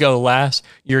 But if you go last,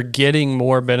 you're getting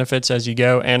more benefits as you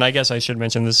go. And I guess I should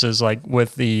mention this is like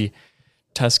with the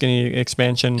Tuscany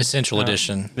expansion. Essential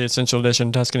Edition. The Essential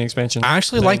Edition Tuscany expansion. I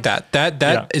actually like that.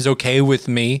 That is okay with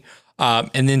me.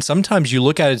 And then sometimes you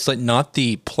look at it, it's like not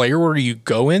the player order you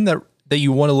go in that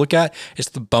you want to look at, it's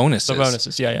the bonuses. The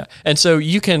bonuses, yeah. And so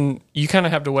you kind of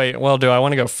have to wait, well, do I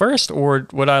want to go first, or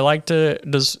would I like to,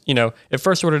 if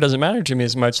first order doesn't matter to me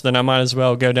as much, then I might as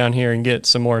well go down here and get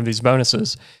some more of these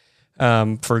bonuses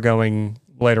for going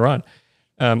later on.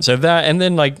 So that, and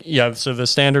then so the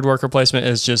standard worker placement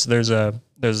is just, there's a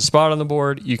spot on the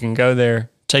board, you can go there,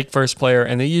 take first player,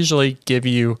 and they usually give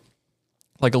you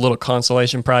like a little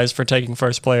consolation prize for taking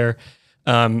first player.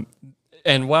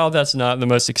 And while that's not the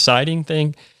most exciting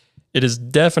thing, it is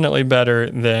definitely better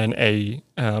than a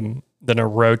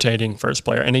rotating first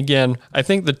player. And again, I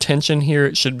think the tension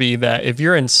here should be that if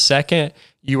you're in second,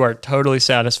 you are totally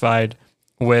satisfied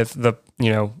with the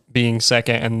being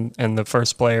second and the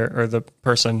first player or the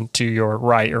person to your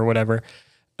right or whatever,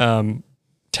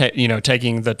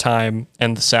 taking the time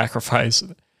and the sacrifice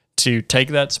to take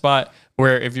that spot.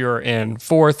 Where if you're in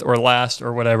fourth or last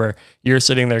or whatever, you're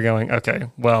sitting there going, okay,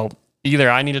 well,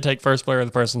 either I need to take first player or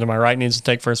the person to my right needs to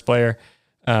take first player.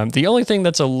 The only thing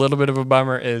that's a little bit of a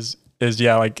bummer is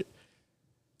yeah, like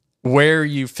where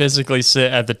you physically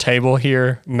sit at the table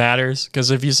here matters.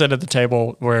 Because if you sit at the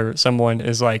table where someone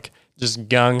is like just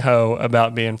gung ho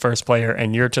about being first player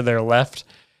and you're to their left,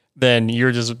 then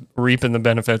you're just reaping the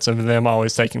benefits of them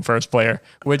always taking first player,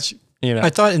 which, you know. I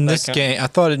thought in this game, I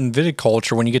thought in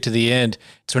viticulture, when you get to the end,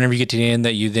 it's whenever you get to the end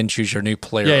that you then choose your new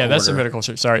player. Yeah, that's in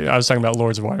viticulture. Sorry, I was talking about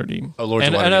Lords of Waterdeep. Oh, Lords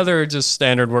of Waterdeep. And other just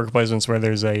standard worker placements where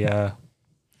there's a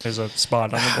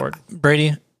spot on the board.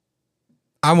 Brady,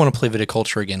 I want to play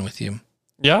viticulture again with you.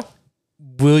 Yeah.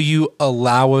 Will you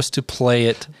allow us to play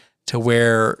it to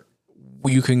where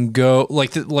you can go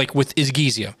like with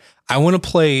Izgizia? I want to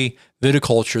play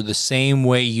viticulture the same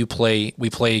way we play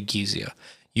Izgizia.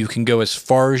 You can go as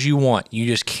far as you want. You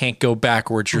just can't go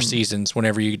backwards your seasons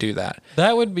whenever you do that.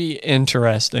 That would be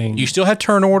interesting. You still have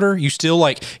turn order. You still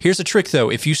like. Here's the trick though: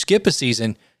 if you skip a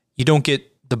season, you don't get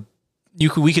the.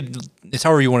 We could. It's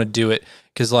however you want to do it.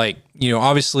 Because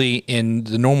obviously in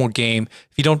the normal game,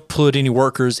 if you don't put any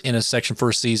workers in a section for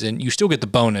a season, you still get the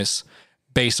bonus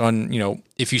based on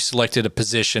if you selected a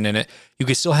position in it. You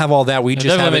can still have all that. We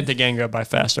just have make the game go by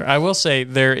faster. I will say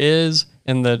there is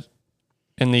in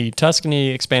the Tuscany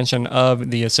expansion of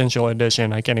the Essential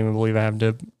Edition. I can't even believe I have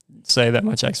to say that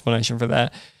much explanation for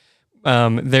that.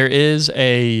 There is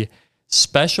a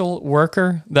special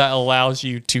worker that allows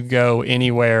you to go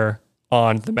anywhere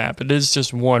on the map. It is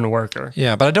just one worker.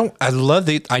 Yeah, but I love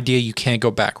the idea you can't go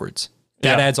backwards.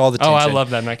 That adds all the tension. Oh, I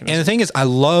love that mechanism. And the thing is,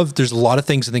 there's a lot of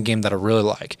things in the game that I really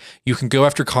like. You can go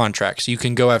after contracts. You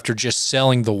can go after just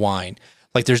selling the wine.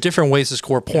 Like there's different ways to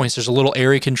score points. There's a little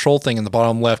area control thing in the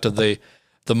bottom left of the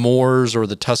Moors or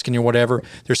the Tuscany or whatever.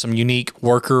 There's some unique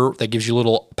worker that gives you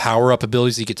little power-up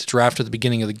abilities you get to draft at the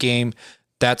beginning of the game.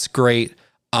 That's great.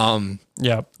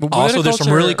 Yeah. Also, there's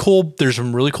some really cool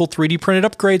 3D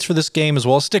printed upgrades for this game as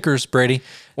well as stickers, Brady.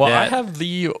 Well, I have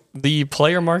the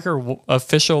player marker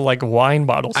official wine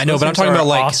bottles. I know, but I'm talking about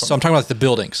awesome. So I'm talking about the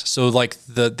buildings. So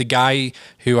the guy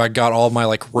who I got all my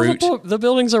root. Well, the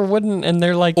buildings are wooden and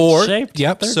they're shaped.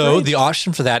 Yep. They're so great. the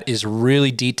option for that is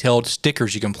really detailed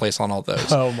stickers you can place on all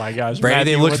those. Oh my gosh, Brady,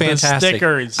 Matthew, they look fantastic.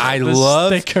 Stickers. I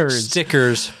love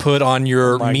stickers put on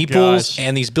your meeples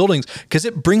and these buildings because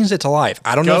it brings it to life.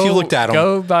 I don't know if you looked at them.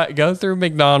 Go through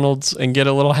McDonald's and get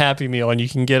a little Happy Meal, and you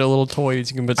can get a little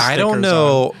toys you can put stickers on. I don't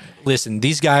know. Listen,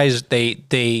 these guys,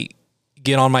 they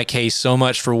get on my case so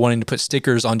much for wanting to put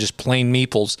stickers on just plain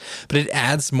meeples, but it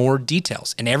adds more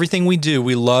details. And everything we do,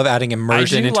 we love adding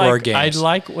immersion into our games. I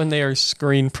like when they are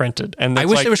screen printed, and I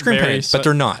wish they were screen printed, but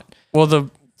they're not. Well,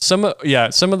 some of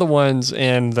the ones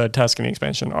in the Tuscany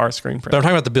expansion are screen printed. But I'm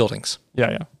talking about the buildings.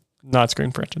 Yeah. Not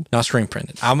screen printed. Not screen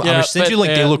printed. I'm send you a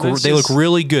link. They look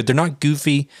really good. They're not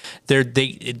goofy.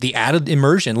 The added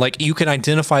immersion. You can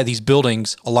identify these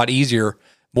buildings a lot easier,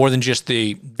 more than just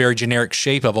the very generic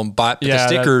shape of them. But the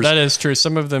stickers, that is true.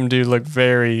 Some of them do look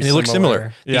very. They look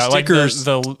similar. Yeah, stickers.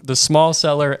 The small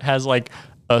cellar has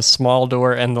a small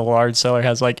door, and the large cellar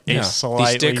has a slightly.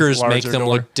 These stickers make them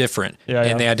look different,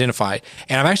 and they identify.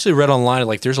 And I've actually read online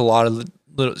there's a lot of.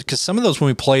 Because some of those, when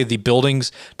we play, the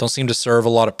buildings don't seem to serve a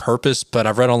lot of purpose, but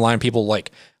I've read online people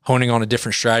honing on to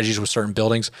different strategies with certain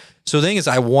buildings. So the thing is,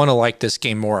 I want to like this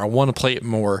game more. I want to play it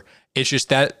more. It's just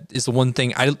that is the one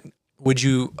thing. Would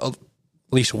you at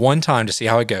least one time to see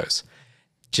how it goes?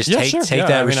 Just take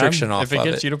that restriction off. If it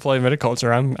gets you to play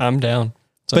viticulture, I'm down.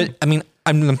 So. But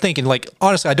I'm thinking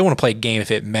honestly, I don't want to play a game if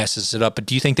it messes it up. But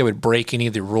do you think that would break any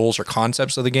of the rules or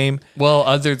concepts of the game? Well,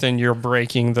 other than you're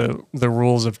breaking the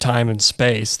rules of time and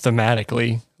space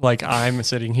thematically, I'm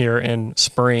sitting here in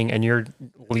spring and you're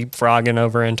leapfrogging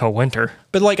over into winter.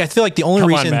 But I feel the only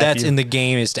reason that's in the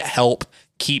game is to help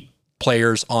keep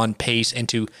players on pace and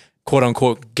to quote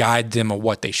unquote guide them on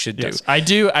what they should do. Yes, I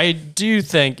do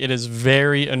think it is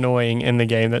very annoying in the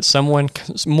game that someone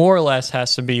more or less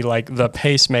has to be the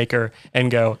pacemaker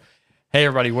and go, hey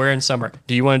everybody, we're in summer.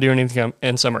 Do you want to do anything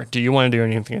in summer? Do you want to do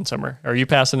anything in summer? Are you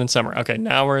passing in summer? Okay,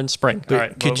 now we're in spring. All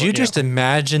right. Could you just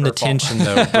imagine the tension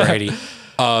though, Brady,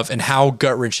 and how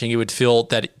gut-wrenching it would feel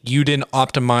that you didn't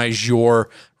optimize your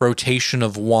rotation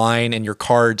of wine and your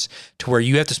cards to where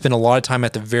you have to spend a lot of time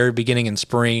at the very beginning in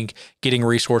spring getting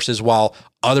resources while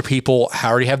other people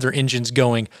already have their engines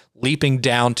going, leaping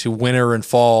down to winter and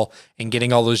fall and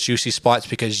getting all those juicy spots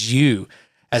because you,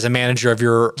 as a manager of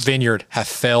your vineyard, have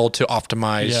failed to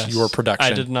optimize your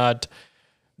production. I did not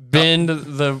bend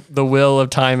the will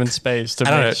of time and space to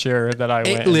make sure that I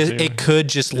went into. It could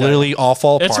just literally all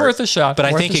fall apart. It's worth a shot. But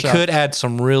I think it could add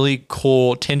some really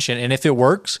cool tension. And if it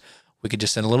works, we could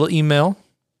just send a little email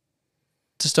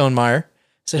to Stonemeyer.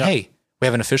 Say, hey, we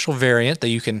have an official variant that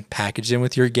you can package in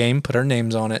with your game, put our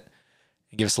names on it,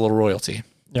 and give us a little royalty.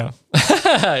 Yeah.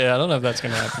 Yeah, I don't know if that's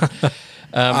going to happen.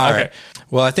 All right.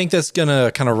 Well, I think that's going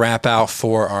to kind of wrap out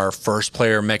for our first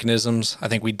player mechanisms. I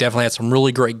think we definitely had some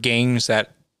really great games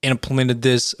that implemented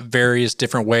this various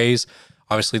different ways.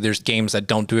 Obviously, there's games that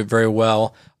don't do it very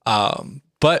well.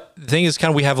 But the thing is, kind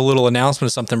of, we have a little announcement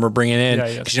of something we're bringing in.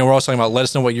 Because, we're also talking about, let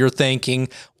us know what you're thinking.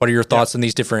 What are your thoughts on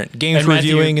these different games we're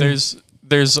reviewing?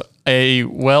 There's a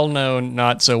well-known,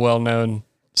 not so well-known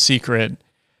secret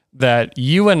that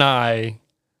you and I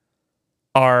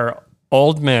are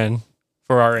old men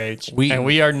for our age, and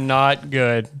we are not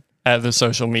good at the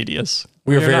social medias.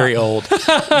 We're very old.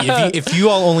 If you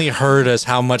all only heard us,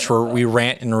 how much we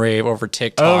rant and rave over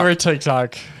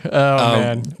TikTok. Oh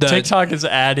man, TikTok is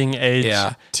adding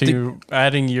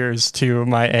adding years to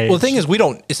my age. Well, the thing is,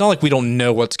 it's not like we don't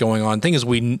know what's going on. The thing is,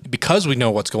 because we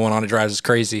know what's going on, it drives us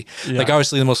crazy. Yeah. Like,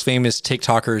 obviously, the most famous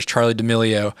TikToker is Charli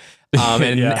D'Amelio,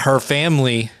 and her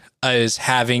family is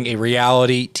having a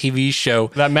reality TV show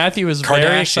that Matthew is Kardashian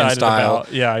very excited style.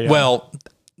 About. Yeah. Well,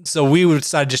 so we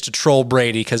decided just to troll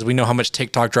Brady because we know how much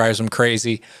TikTok drives him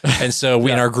crazy. And so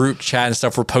we in our group chat and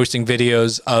stuff, we're posting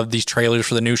videos of these trailers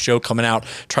for the new show coming out,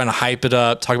 trying to hype it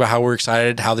up, talk about how we're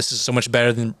excited, how this is so much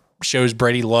better than shows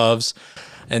Brady loves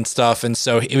and stuff. And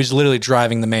so it was literally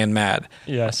driving the man mad.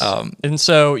 Yes. And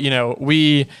so,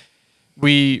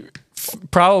 we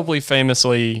probably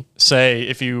famously say,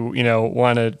 if you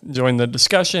want to join the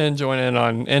discussion, join in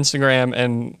on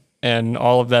Instagram and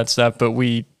all of that stuff, but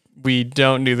we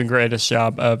don't do the greatest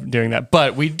job of doing that.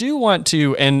 But we do want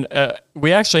to, and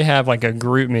we actually have like a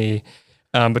group me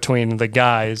between the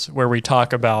guys where we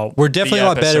talk about. We're definitely a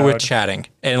lot better with chatting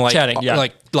and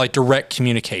like direct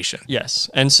communication. Yes.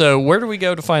 And so where do we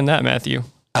go to find that, Matthew?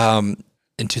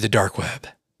 Into the dark web.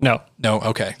 No.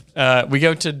 Okay. We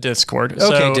go to Discord.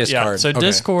 Okay, Discord. Yeah, so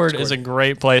Discord is a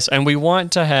great place, and we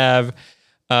want to have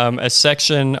a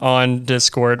section on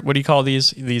Discord. What do you call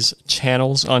these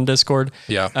channels on Discord?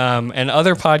 Yeah. And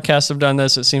other podcasts have done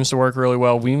this. It seems to work really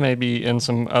well. We may be in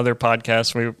some other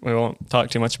podcasts. We won't talk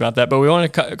too much about that, but we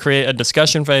want to create a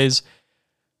discussion phase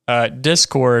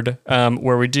Discord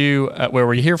where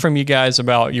we hear from you guys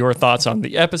about your thoughts on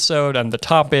the episode and the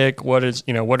topic. What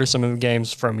are some of the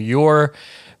games from your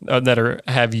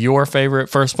have your favorite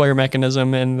first player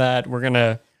mechanism in that? We're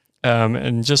gonna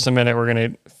in just a minute, we're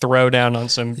going to throw down on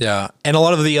some. Yeah. And a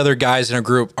lot of the other guys in our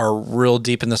group are real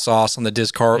deep in the sauce on the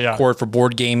Discord for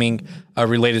board gaming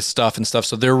related stuff and stuff.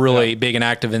 So they're really big and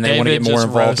active, and they want to get more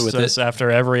involved with it. After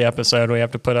every episode, we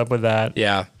have to put up with that.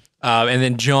 Yeah. And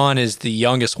then John is the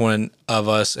youngest one of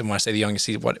us. And when I say the youngest,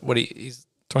 he's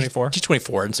 24. He's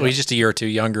 24. And so he's just a year or two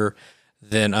younger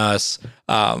than us.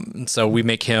 And so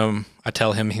I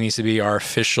tell him he needs to be our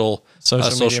official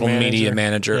social media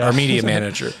manager, our media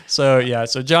manager. So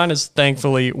John is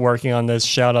thankfully working on this.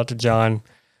 Shout out to John.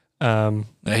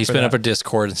 He's been up at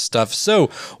Discord and stuff. So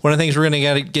one of the things we're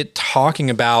going to get talking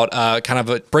about,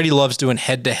 Brady loves doing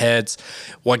head-to-heads.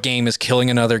 What game is killing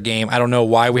another game? I don't know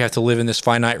why we have to live in this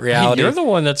finite reality. Hey, you're the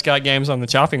one that's got games on the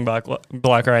chopping block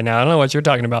right now. I don't know what you're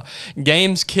talking about.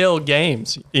 Games kill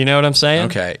games. You know what I'm saying?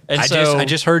 Okay. And I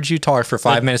just heard you talk for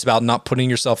 5 minutes about not putting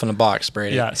yourself in a box,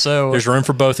 Brady. Yeah. So there's room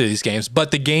for both of these games,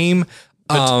 but the game.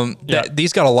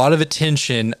 These got a lot of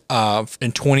attention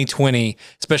in 2020,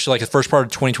 especially like the first part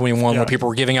of 2021 when people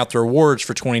were giving out their awards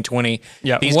for 2020.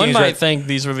 Yeah, one might think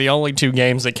these were the only two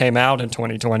games that came out in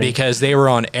 2020 because they were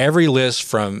on every list.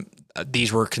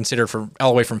 These were considered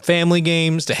all the way from family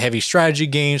games to heavy strategy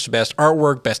games to best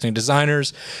artwork, best new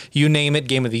designers, you name it,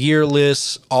 game of the year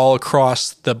lists all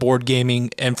across the board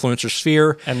gaming influencer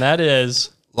sphere. And that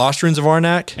is Ruins of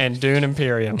Arnak and Dune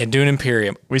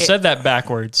Imperium. We said that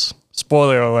backwards.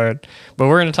 Spoiler alert, but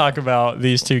we're going to talk about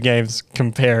these two games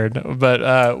compared.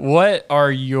 But what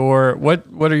are your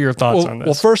thoughts on this?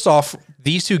 Well, first off,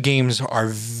 these two games are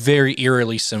very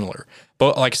eerily similar.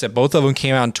 But like I said, both of them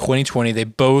came out in 2020. They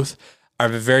both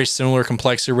have a very similar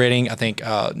complexity rating. I think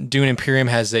Dune Imperium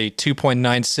has a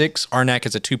 2.96, Arnak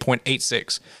has a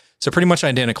 2.86. So pretty much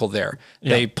identical there.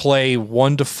 Yeah. They play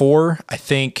 1 to 4. I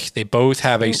think they both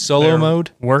have a solo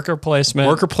mode, worker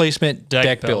placement,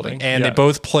 deck building, and they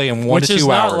both play in 1 to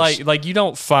 2 hours. Which is not like you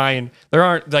don't find there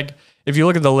aren't like if you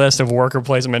look at the list of worker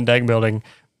placement and deck building,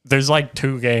 there's like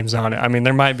 2 games on it. I mean,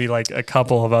 there might be like a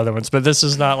couple of other ones, but this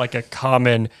is not like a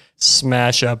common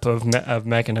smash up of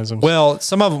mechanisms. Well,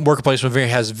 some of them worker placement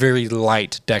has very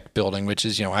light deck building, which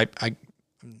is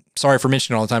sorry for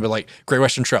mentioning it all the time, but like Great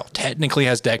Western Trail technically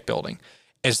has deck building.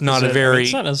 It's not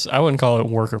I wouldn't call it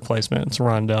worker placement. It's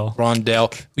rondel.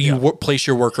 You place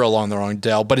your worker along the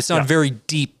rondel, but it's not very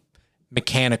deep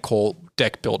mechanical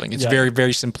deck building. It's very,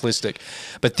 very simplistic.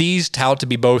 But these tout to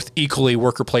be both equally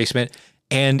worker placement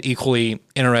and equally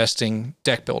interesting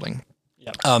deck building.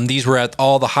 Yep. These were at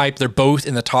all the hype. They're both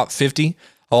in the top 50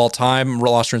 all time.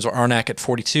 Ruins of Arnak at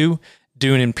 42.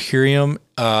 Dune Imperium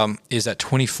is at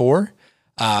 24.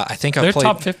 I think They're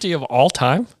top 50 of all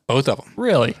time? Both of them.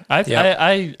 Really?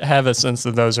 I have a sense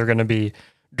that those are going to be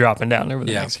dropping down over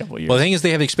the next couple of years. Well, the thing is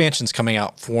they have expansions coming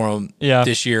out for them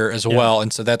this year as well,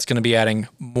 and so that's going to be adding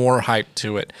more hype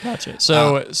to it. Gotcha.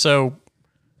 So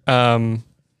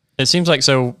it seems like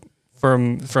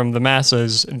from the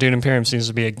masses, Dune Imperium seems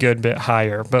to be a good bit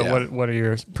higher, but what are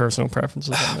your personal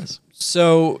preferences on this?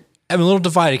 So I'm a little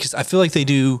divided because I feel like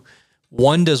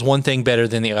one does one thing better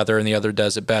than the other, and the other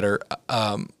does it better,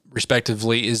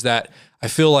 respectively, is that I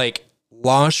feel like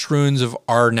Lost Ruins of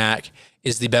Arnak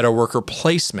is the better worker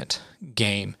placement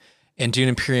game, and Dune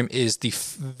Imperium is the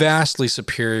vastly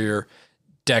superior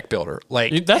deck builder.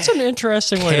 Like, that's an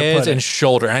interesting way to put it. Head and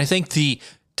shoulder. And I think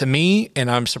to me,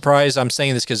 and I'm surprised I'm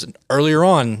saying this because earlier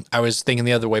on I was thinking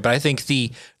the other way, but I think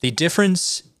the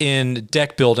difference in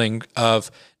deck building of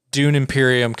Dune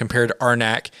Imperium compared to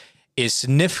Arnak is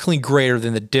significantly greater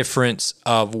than the difference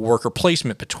of worker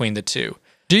placement between the two.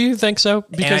 Do you think so?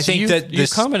 Because I think you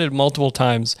commented multiple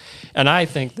times, and I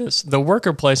think the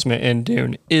worker placement in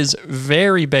Dune is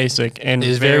very basic and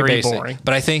very boring.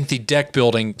 But I think the deck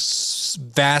building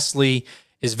vastly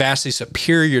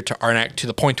superior to Arnak to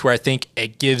the point where I think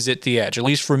it gives it the edge, at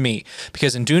least for me.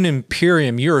 Because in Dune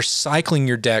Imperium, you're cycling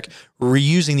your deck,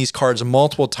 reusing these cards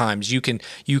multiple times. You can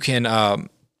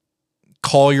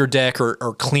call your deck or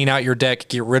clean out your deck,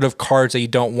 get rid of cards that you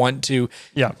don't want to.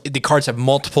 Yeah. The cards have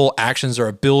multiple actions or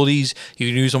abilities. You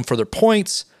can use them for their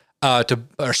points, or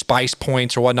spice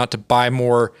points or whatnot to buy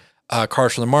more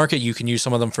cards from the market. You can use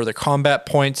some of them for their combat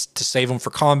points to save them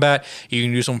for combat. You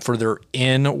can use them for their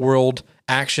in-world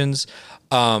actions.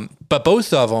 But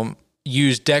both of them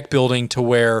use deck building to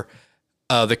where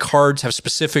the cards have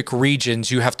specific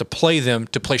regions. You have to play them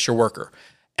to place your worker.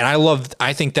 And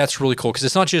I think that's really cool because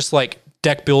it's not just like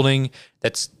deck building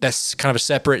that's kind of a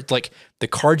separate, like the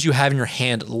cards you have in your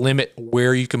hand limit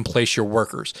where you can place your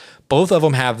workers. Both of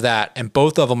them have that, and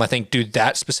both of them I think do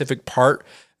that specific part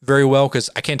very well,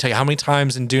 because I can't tell you how many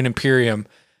times in Dune Imperium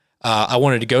I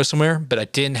wanted to go somewhere, but I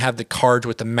didn't have the cards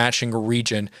with the matching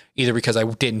region, either because I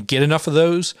didn't get enough of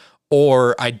those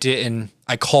or I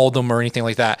called them or anything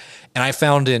like that. And I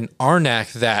found in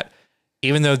Arnak that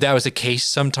even though that was the case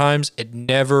sometimes, it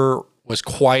never was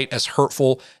quite as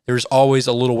hurtful. There's always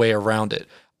a little way around it.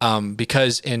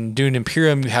 Because in Dune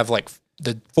Imperium, you have like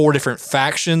the 4 different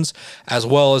factions, as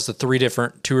well as the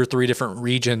 2 or 3 different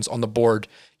regions on the board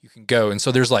you can go. And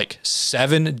so there's like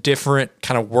 7 different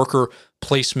kind of worker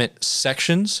placement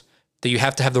sections that you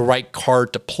have to have the right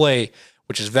card to play,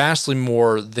 which is vastly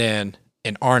more than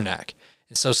in Arnak.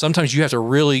 And so sometimes you have to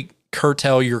really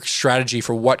curtail your strategy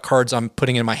for what cards I'm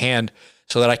putting in my hand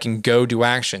so that I can go do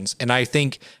actions. And I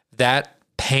think that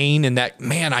pain and that,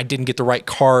 man, I didn't get the right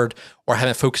card or I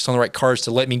haven't focused on the right cards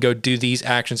to let me go do these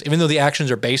actions. Even though the actions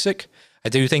are basic, I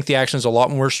do think the actions are a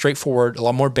lot more straightforward, a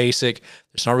lot more basic.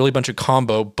 There's not really a bunch of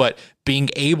combo, but being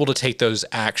able to take those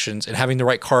actions and having the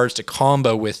right cards to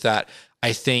combo with that,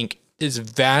 I think is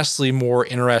vastly more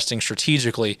interesting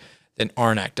strategically than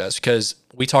Arnak does. Because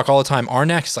we talk all the time,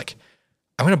 Arnak is like,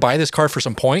 I'm going to buy this card for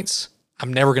some points.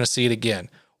 I'm never going to see it again.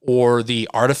 Or the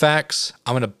artifacts,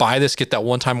 I'm going to buy this, get that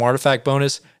one-time artifact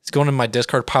bonus. It's going in my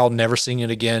discard pile, never seeing it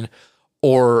again.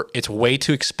 Or it's way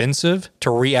too expensive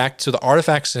to react to the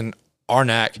artifacts in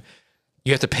Arnak.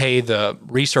 You have to pay the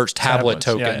research tablet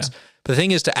tokens. Yeah. But the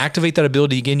thing is, to activate that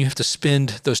ability again, you have to spend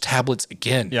those tablets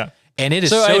again. Yeah. And it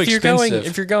is so expensive.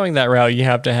 If you're going that route, you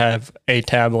have to have a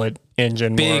tablet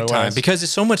engine big time, because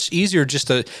it's so much easier just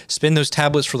to spend those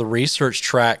tablets for the research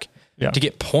track to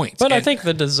get points. But I think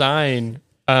the design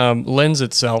lends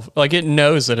itself, like it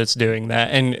knows that it's doing that,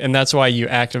 and that's why you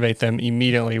activate them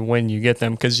immediately when you get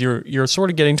them, because you're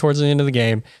sort of getting towards the end of the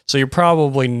game, so you're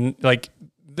probably like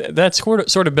that's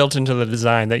sort of built into the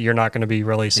design that you're not going to be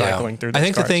really cycling through. I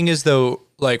think cards. The thing is, though,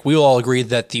 like we all agree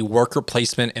that the worker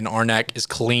placement in Arnak is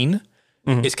clean.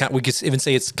 Mm-hmm. It's we could even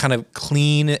say it's kind of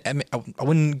clean. I mean, I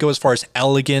wouldn't go as far as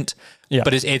elegant,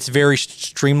 but it's very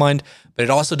streamlined. But it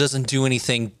also doesn't do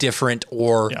anything different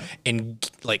or in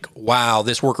like, wow,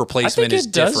 this worker placement is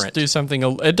different. Does do something.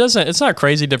 It doesn't. It's not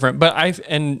crazy different. But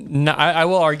I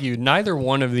will argue neither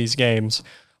one of these games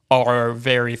are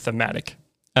very thematic.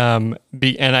 And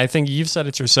I think you've said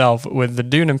it yourself with the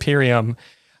Dune Imperium.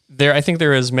 I think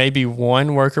there is maybe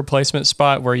one worker placement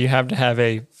spot where you have to have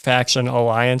a faction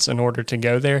alliance in order to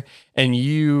go there. And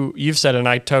you've said, and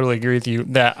I totally agree with you,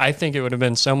 that I think it would have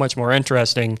been so much more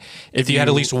interesting if you had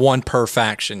at least one per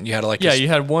faction. You had you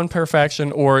had one per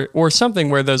faction or something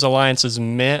where those alliances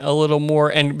meant a little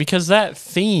more. And because that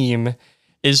theme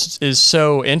is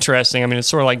so interesting. I mean, it's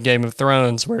sort of like Game of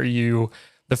Thrones where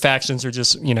the factions are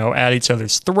just, at each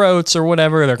other's throats or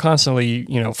whatever. They're constantly,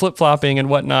 flip-flopping and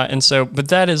whatnot. And so, but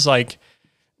that is like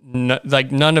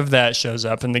none of that shows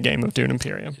up in the game of Dune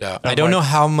Imperium. Yeah. I don't know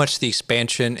how much the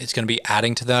expansion is going to be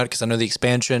adding to that, because I know the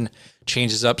expansion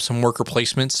changes up some worker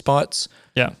placement spots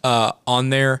on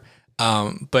there.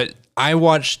 But I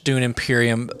watched Dune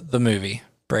Imperium, the movie,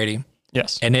 Brady.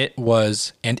 Yes. And it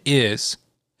was and is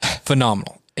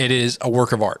phenomenal. It is a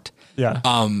work of art. Yeah.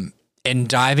 And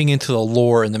diving into the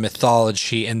lore and the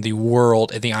mythology and the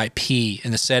world and the IP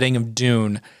and the setting of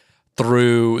Dune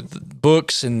through the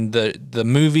books and the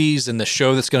movies and the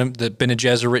show the Bene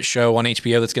Gesserit show on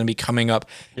HBO that's going to be coming up,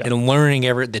 and learning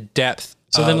the depth.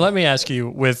 So then let me ask you,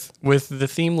 with the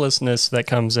themelessness that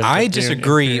comes in. I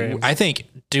disagree. Imperium. I think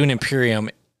Dune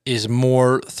Imperium is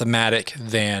more thematic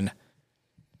than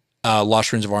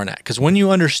Lost Ruins of Arnak, because when you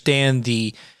understand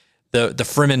the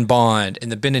Fremen bond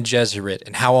and the Bene Gesserit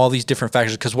and how all these different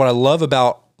factors, because what I love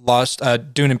about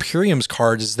Dune Imperium's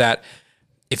cards is that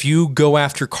if you go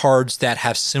after cards that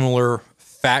have similar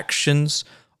factions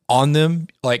on them,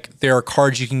 like there are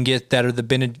cards you can get that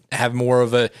are have more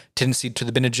of a tendency to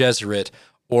the Bene Gesserit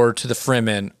or to the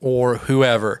Fremen or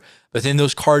whoever, but then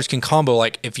those cards can combo.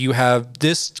 Like if you have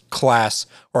this class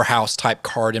or house type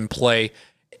card in play,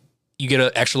 you get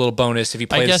an extra little bonus if you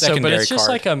play the secondary card. But it's just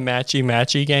like a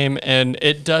matchy game, and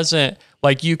it doesn't,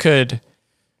 like, you could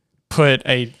put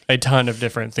a ton of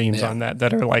different themes on that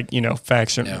are like,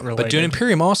 faction related. But Dune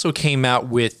Imperium also came out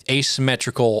with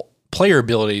asymmetrical player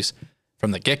abilities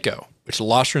from the get-go, which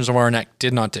Lost Ruins of Arnak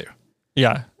did not do.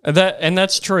 Yeah,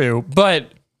 that's true,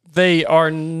 but they are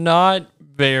not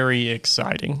very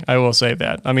exciting. I will say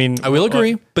that. I mean, I will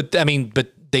agree, but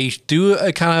they do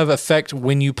a kind of affect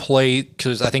when you play,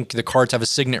 because I think the cards have a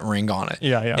signet ring on it.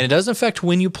 Yeah. And it does affect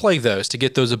when you play those to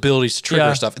get those abilities to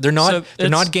trigger stuff. They're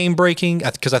not game breaking,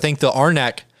 because I think the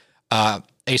Arnak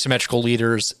asymmetrical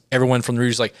leaders, everyone from the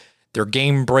region is like, they're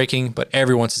game breaking, but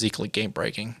everyone's is equally game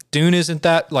breaking. Dune isn't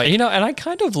that, like, and I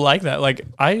kind of like that. Like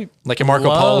a Marco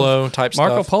Polo type stuff.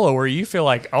 Marco Polo, where you feel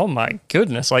like, oh my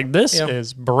goodness, like this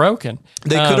is broken.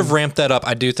 They could have ramped that up.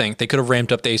 I do think they could have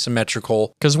ramped up the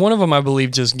asymmetrical, because one of them, I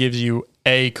believe, just gives you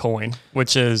a coin,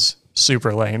 which is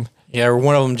super lame. Yeah, or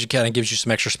one of them just kind of gives you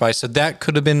some extra spice. So that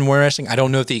could have been more interesting. I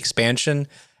don't know if the expansion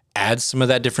adds some of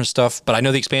that different stuff, but I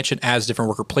know the expansion adds different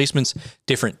worker placements,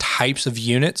 different types of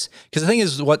units. Because the thing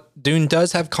is, what Dune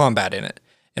does have combat in it,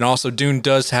 and also Dune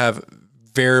does have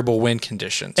variable win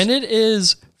conditions, and it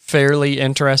is fairly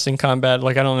interesting combat.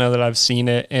 Like, I don't know that I've seen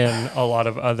it in a lot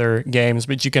of other games,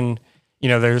 but you can,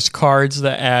 there's cards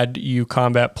that add you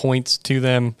combat points to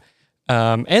them.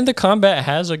 And the combat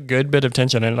has a good bit of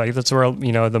tension, and like that's where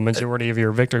the majority of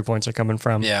your victory points are coming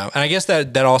from. Yeah, and I guess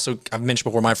that also, I've mentioned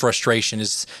before, my frustration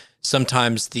is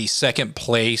sometimes the second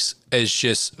place is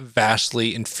just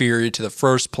vastly inferior to the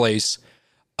first place.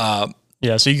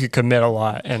 Yeah, so you could commit a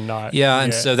lot and not. Yeah,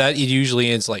 and so that it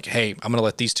usually is like, hey, I'm going to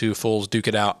let these two fools duke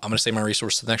it out. I'm going to save my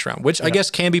resources to the next round, which I guess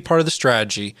can be part of the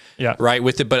strategy, right,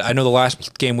 with it. But I know the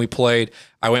last game we played,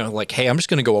 I went with like, hey, I'm just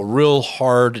going to go a real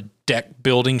hard deck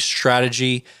building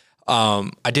strategy.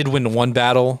 I did win one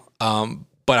battle,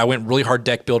 but I went really hard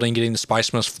deck building, getting the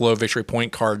Spice Must Flow victory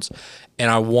point cards, and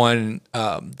I won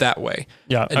that way.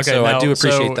 Yeah, and so I do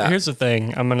appreciate that. Here's the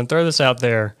thing. I'm going to throw this out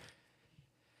there.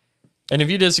 And if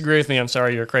you disagree with me, I'm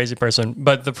sorry, you're a crazy person.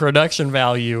 But the production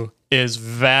value is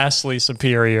vastly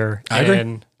superior. I agree.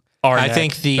 In Arnak. I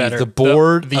think the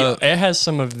board... it has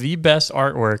some of the best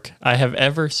artwork I have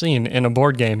ever seen in a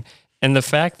board game. And the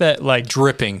fact that, like...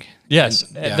 Dripping. Yes.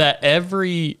 That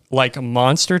every, like,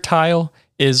 monster tile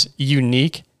is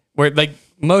unique. Where, like,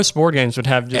 most board games would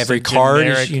have just every card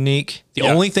is unique. The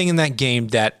only thing in that game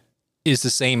that is the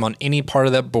same on any part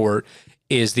of that board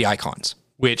is the icons,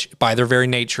 which by their very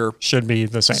nature should be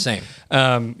the same.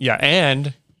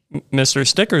 And Mr.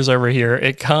 Stickers over here,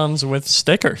 it comes with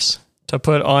stickers to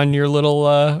put on your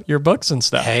little your books and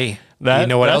stuff. Hey, you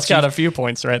know what else got a few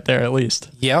points right there at least.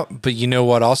 Yeah, but you know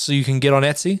what also you can get on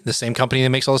Etsy? The same company that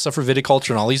makes all the stuff for viticulture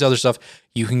and all these other stuff.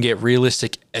 You can get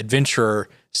realistic adventurer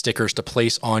stickers to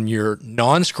place on your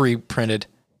non-screen printed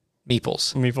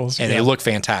meeples. And they look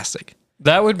fantastic.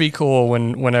 That would be cool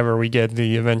whenever we get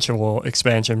the eventual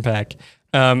expansion pack.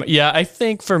 I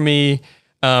think for me,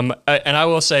 And I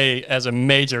will say, as a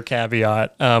major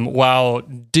caveat, while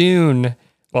Dune,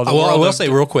 well, I will say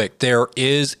real quick, there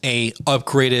is a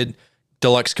upgraded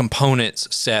deluxe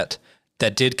components set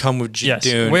that did come with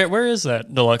Dune. Where is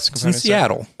that deluxe It's component in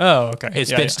Seattle. set? Oh, okay.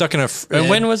 It's been stuck in a... And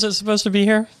when was it supposed to be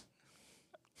here?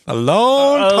 A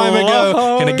long time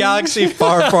ago in a galaxy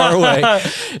far, far away.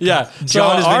 Yeah.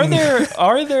 John so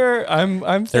are there I'm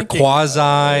they're thinking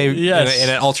quasi yes, in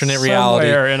an alternate reality.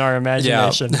 Somewhere in our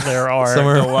imagination there are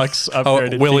deluxe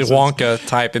upgraded Willy pieces. Wonka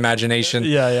type imagination.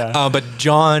 Yeah. But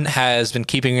John has been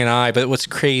keeping an eye. But what's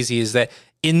crazy is that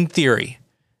in theory,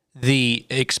 the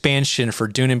expansion for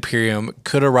Dune Imperium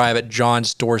could arrive at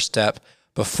John's doorstep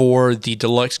before the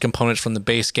deluxe components from the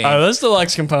base game. Those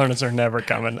deluxe components are never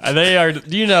coming. They are.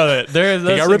 You know that those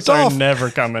got things ripped are off. never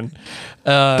coming.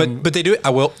 But they do.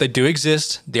 They do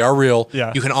exist. They are real.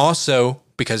 Yeah. You can also,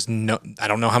 because I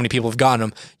don't know how many people have gotten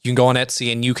them. You can go on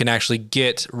Etsy and you can actually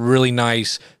get really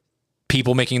nice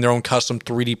people making their own custom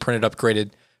 3D printed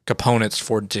upgraded components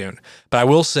for Dune. But I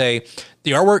will say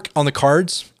the artwork on the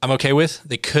cards I'm okay with.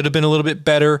 They could have been a little bit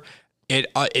better.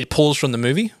 It pulls from the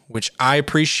movie, which I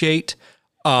appreciate.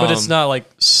 But it's not like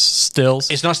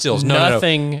stills. It's not stills.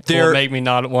 Nothing will make me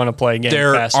not want to play a game.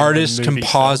 They're faster than artist movie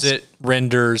composite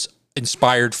renders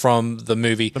inspired from the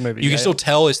movie. You can still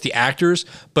tell it's the actors,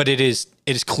 but it is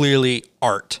clearly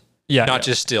art. Not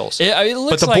just stills. It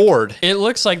looks but the board. It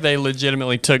looks like they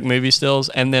legitimately took movie stills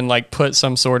and then like put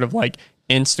some sort of like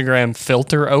Instagram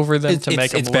filter over them to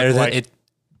make them look like.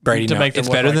 Brady, no. It's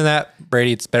better than that,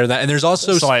 Brady. It's better than that. And there's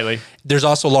also There's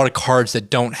also a lot of cards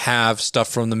that don't have stuff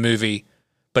from the movie,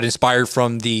 but inspired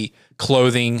from the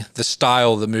clothing, the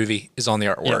style of the movie is on the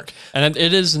artwork. Yeah. And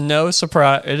it is no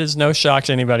surprise. It is no shock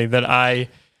to anybody that I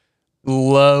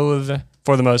loathe,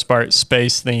 for the most part,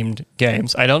 space themed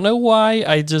games. I don't know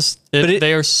why.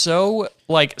 They are so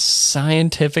like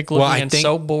scientific looking and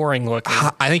so boring looking.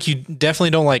 I think you definitely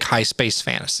don't like high space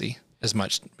fantasy as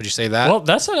much. Would you say that? Well,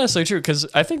 that's not necessarily true because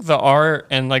I think the art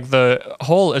and like the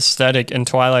whole aesthetic in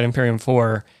Twilight Imperium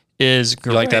 4 is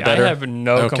great. You like that better? I have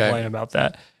no complaint about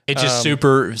that. It's just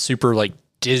super like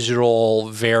digital,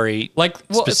 very like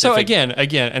specific. So again,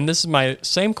 and this is my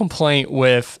same complaint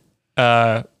with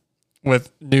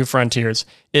New Frontiers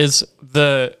is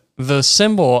the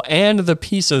symbol and the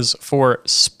pieces for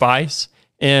spice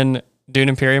in Dune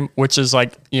Imperium, which is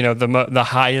like, you know, the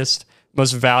highest,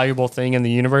 most valuable thing in the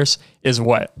universe, is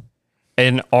what?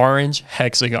 An orange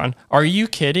hexagon. Are you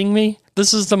kidding me?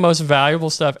 This is the most valuable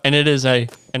stuff, and it is an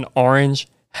orange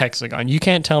hexagon. You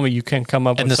can't tell me you can come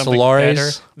up with something better than that. And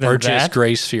the Solaris are just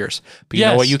gray spheres. But you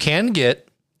know what you can get?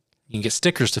 You can get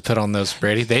stickers to put on those,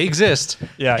 Brady. They exist.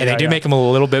 And they do make them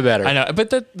a little bit better. I know,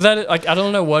 but that like I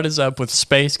don't know what is up with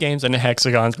space games and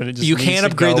hexagons, but it just you can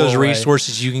upgrade those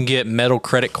resources. You can get metal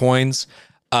credit coins.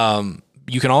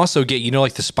 You can also get, you know,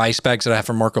 like the spice bags that I have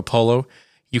from Marco Polo.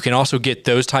 You can also get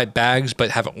those type bags,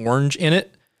 but have orange in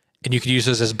it, and you can use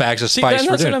those as bags of spice.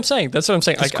 That's what I'm saying. That's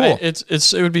like, cool.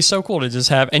 It would be so cool to just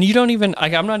have, and you don't even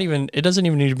like. I'm not even. It doesn't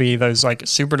even need to be those like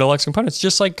super deluxe components.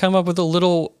 Just like come up with a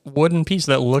little wooden piece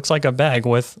that looks like a bag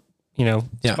with, you know,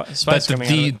 spice coming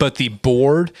out of it. But the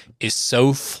board is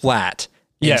so flat.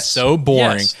 Yes. So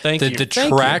boring. Yes, thank you. The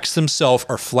tracks themselves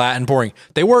are flat and boring.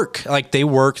 They work.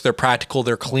 They're practical.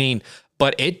 They're clean.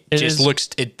 But it just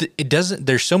looks. It doesn't.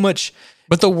 There's so much.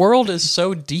 But the world is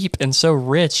so deep and so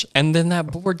rich, and then that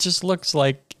board just looks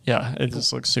like, it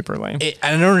just looks super lame.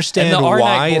 I don't understand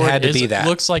why it had to be that. It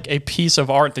looks like a piece of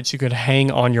art that you could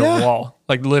hang on your wall,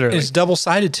 like literally. It's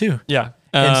double-sided too. Yeah.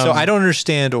 And so I don't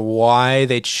understand why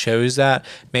they chose that.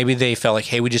 Maybe they felt like,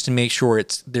 hey, we just need to make sure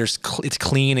it's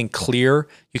clean and clear.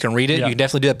 You can read it. You can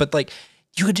definitely do that. But like,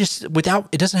 you could just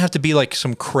it doesn't have to be like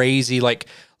some crazy like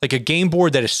a game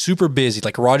board that is super busy,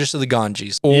 like Rajas of the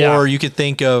Ganges. Or you could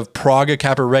think of Praga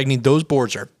Capra Regni. Those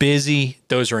boards are busy.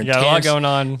 Those are intense. Yeah, a lot going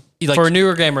on. Like, for a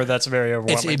newer gamer, that's very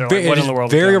overwhelming. What in the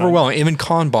world? Very overwhelming. Even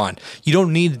Kanban. You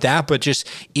don't need that, but just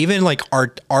even like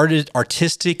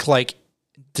artistic like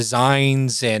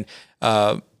designs and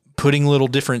putting little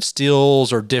different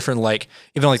stills or different like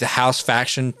even like the house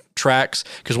faction tracks.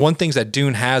 Because one thing that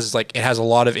Dune has is like it has a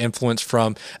lot of influence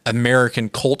from American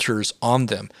cultures on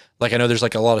them. Like I know there's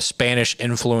like a lot of Spanish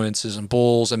influences and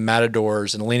bulls and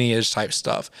matadors and lineage type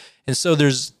stuff. And so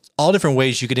there's all different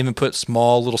ways you could even put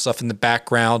small little stuff in the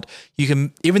background. You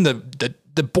can even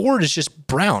the board is just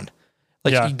brown.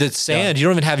 Like the sand, you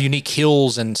don't even have unique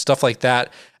hills and stuff like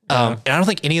that. And I don't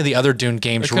think any of the other Dune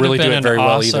games really do it very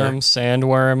well either. Awesome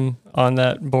sandworm on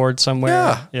that board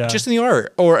somewhere. Yeah, just in the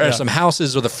art. Or some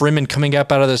houses with a Fremen coming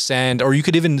up out of the sand. Or you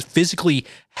could even physically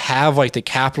have like the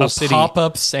capital city.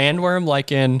 Pop-up sandworm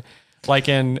like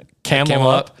in camel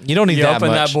up. You don't need you that open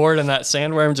much. that board and that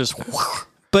sandworm just.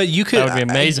 But you could. That would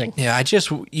be amazing.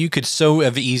 You could so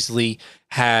have easily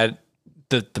had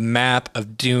the map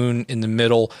of Dune in the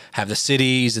middle, have the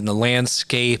cities and the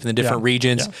landscape and the different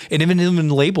regions, and even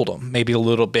labeled them maybe a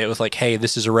little bit with like, hey,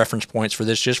 this is a reference points for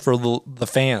this, just for the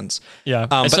fans. Yeah.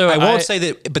 But so I won't say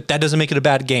that, but that doesn't make it a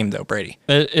bad game though, Brady.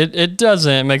 It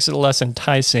doesn't. It makes it less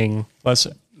enticing,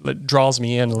 it draws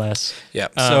me in less. Yeah.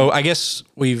 So I guess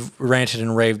we've ranted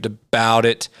and raved about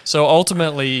it. So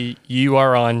ultimately, you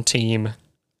are on team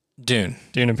Dune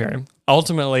Imperium.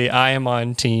 Ultimately, I am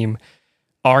on team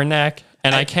Arnak.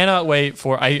 And I cannot wait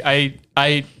for I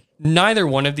neither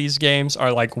one of these games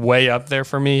are like way up there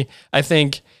for me. I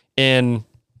think a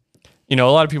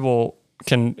lot of people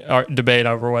can debate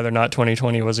over whether or not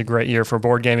 2020 was a great year for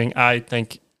board gaming. I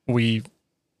think we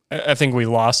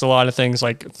lost a lot of things.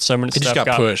 Like so much stuff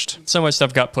got pushed. So much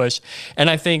stuff got pushed, and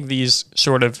I think these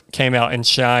sort of came out and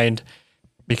shined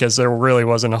because there really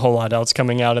wasn't a whole lot else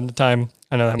coming out at the time.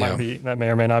 I know that may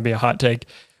or may not be a hot take,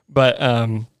 but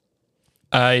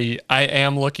I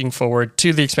am looking forward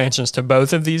to the expansions to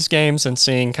both of these games and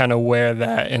seeing kind of where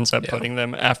that ends up putting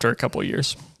them after a couple of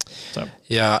years. So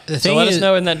let us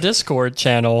know in that Discord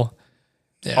channel.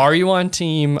 Yeah. Are you on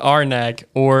Team Arnak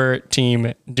or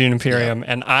Team Dune Imperium?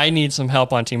 Yeah. And I need some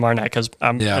help on Team Arnak because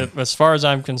as far as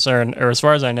I'm concerned, or as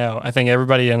far as I know, I think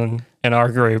everybody in our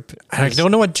group. I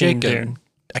don't know what Jacob.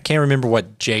 I can't remember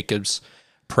what Jacob's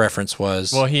preference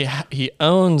was. Well, he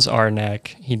owns Arnak.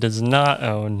 He does not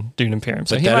own Dune Imperium,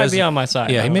 so he might be on my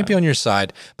side. Yeah, he may be on your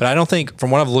side, but I don't think,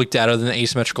 from what I've looked at, other than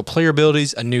asymmetrical player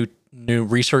abilities, a new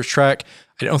research track,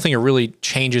 I don't think it really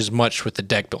changes much with the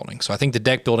deck building. So I think the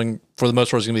deck building, for the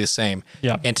most part, is going to be the same.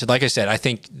 Yeah. And like I said, I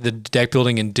think the deck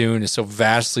building in Dune is so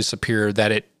vastly superior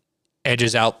that it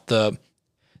edges out the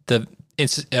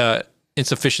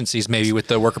insufficiencies maybe with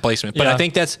the worker placement. But I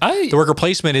think the worker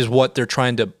placement is what they're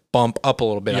trying to bump up a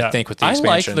little bit, I think, with the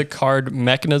expansion. I like the card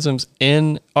mechanisms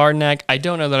in Arnak. I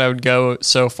don't know that I would go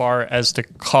so far as to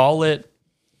call it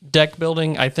deck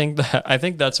building. I think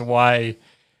that's why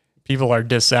people are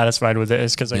dissatisfied with it,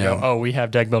 is because they go, oh, we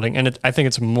have deck building. And I think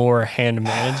it's more hand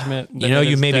management.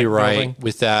 You may be right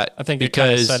with that. I think it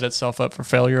kind of set itself up for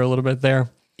failure a little bit there.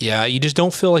 Yeah, you just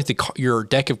don't feel like your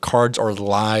deck of cards are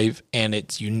live and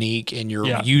it's unique and you're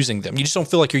using them. You just don't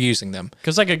feel like you're using them.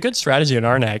 Because like a good strategy in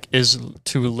Arnak is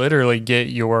to literally get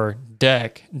your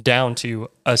deck down to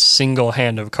a single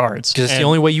hand of cards. Because it's the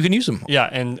only way you can use them. Yeah,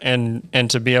 and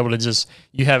to be able to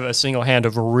you have a single hand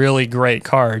of really great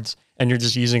cards and you're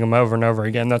just using them over and over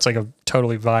again. That's like a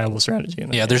totally viable strategy.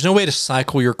 There's no way to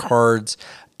cycle your cards.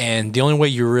 And the only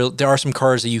way there are some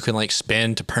cards that you can like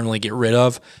spend to permanently get rid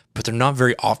of, but they're not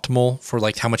very optimal for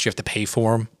like how much you have to pay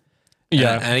for them.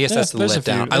 Yeah. And I guess that's the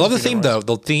letdown. I love the theme though.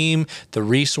 The theme, the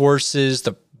resources,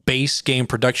 the base game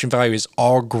production value is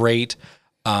all great.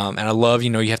 And I love,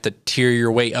 you have to tier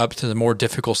your way up to the more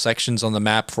difficult sections on the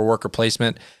map for worker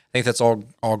placement. I think that's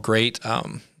all great.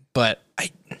 But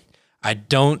I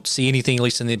don't see anything, at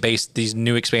least in these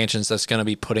new expansions, that's going to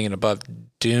be putting it above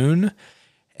Dune.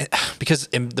 Because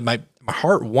my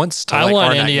heart wants to. I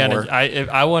want Indiana. More.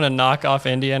 I want to knock off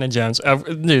Indiana Jones.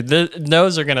 Dude,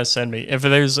 those are gonna send me. If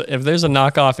there's a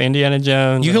knockoff Indiana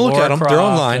Jones, you can look at them. They're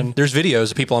online. There's videos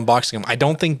of people unboxing them. I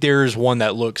don't think there's one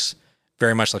that looks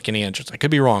very much like Indiana Jones. I could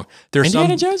be wrong. There's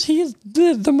Indiana Jones. He is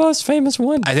the most famous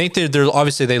one. I think they're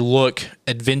obviously they look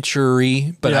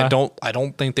adventure-y, but I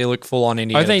don't think they look full on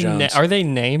Indiana Jones. Are they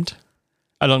named?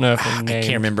 I don't know if they're named. I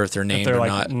can't remember if they're named or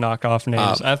like not. Knockoff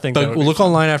names. I think. But we'll look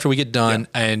online after we get done,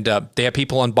 and they have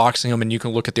people unboxing them, and you can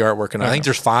look at the artwork. And I think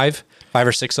there's five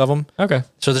or six of them. Okay.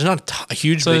 So there's not a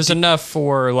huge. So there's enough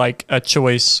for like a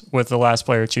choice with the last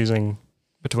player choosing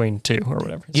between two or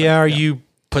whatever. So, you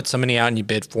put somebody out and you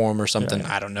bid for them or something.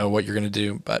 Yeah. I don't know what you're going to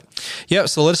do, but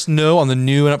so let us know on the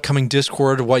new and upcoming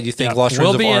Discord what you think. Lost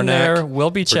Ruins of Arnak. We'll be in there. We'll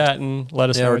be chatting.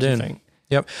 Let us know what you think.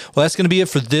 Yep. Well, that's going to be it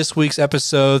for this week's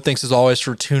episode. Thanks as always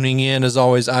for tuning in. As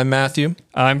always, I'm Matthew.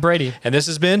 I'm Brady. And this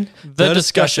has been The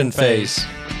Discussion Phase.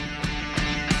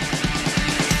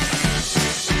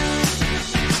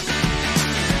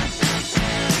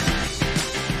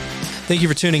 Thank you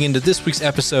for tuning into this week's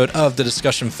episode of The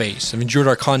Discussion Phase. If you enjoyed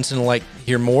our content and like to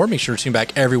hear more, make sure to tune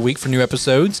back every week for new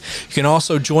episodes. You can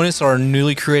also join us on our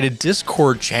newly created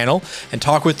Discord channel and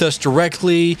talk with us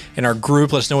directly in our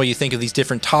group. Let us know what you think of these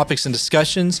different topics and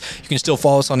discussions. You can still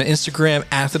follow us on Instagram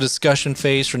at The Discussion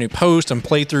Phase for new posts and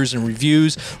playthroughs and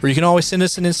reviews, or you can always send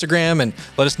us an Instagram and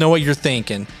let us know what you're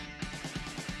thinking.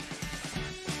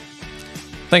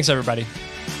 Thanks, everybody.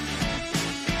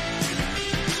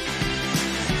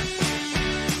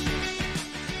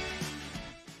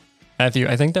 Matthew,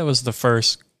 I think that was the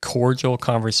first cordial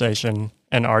conversation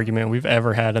and argument we've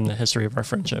ever had in the history of our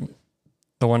friendship.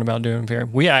 The one about Dune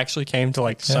Imperium. We actually came to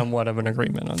like somewhat of an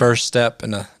agreement on First step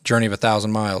in a journey of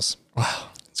 1,000 miles. Wow.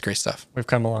 It's great stuff. We've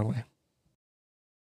come a long way.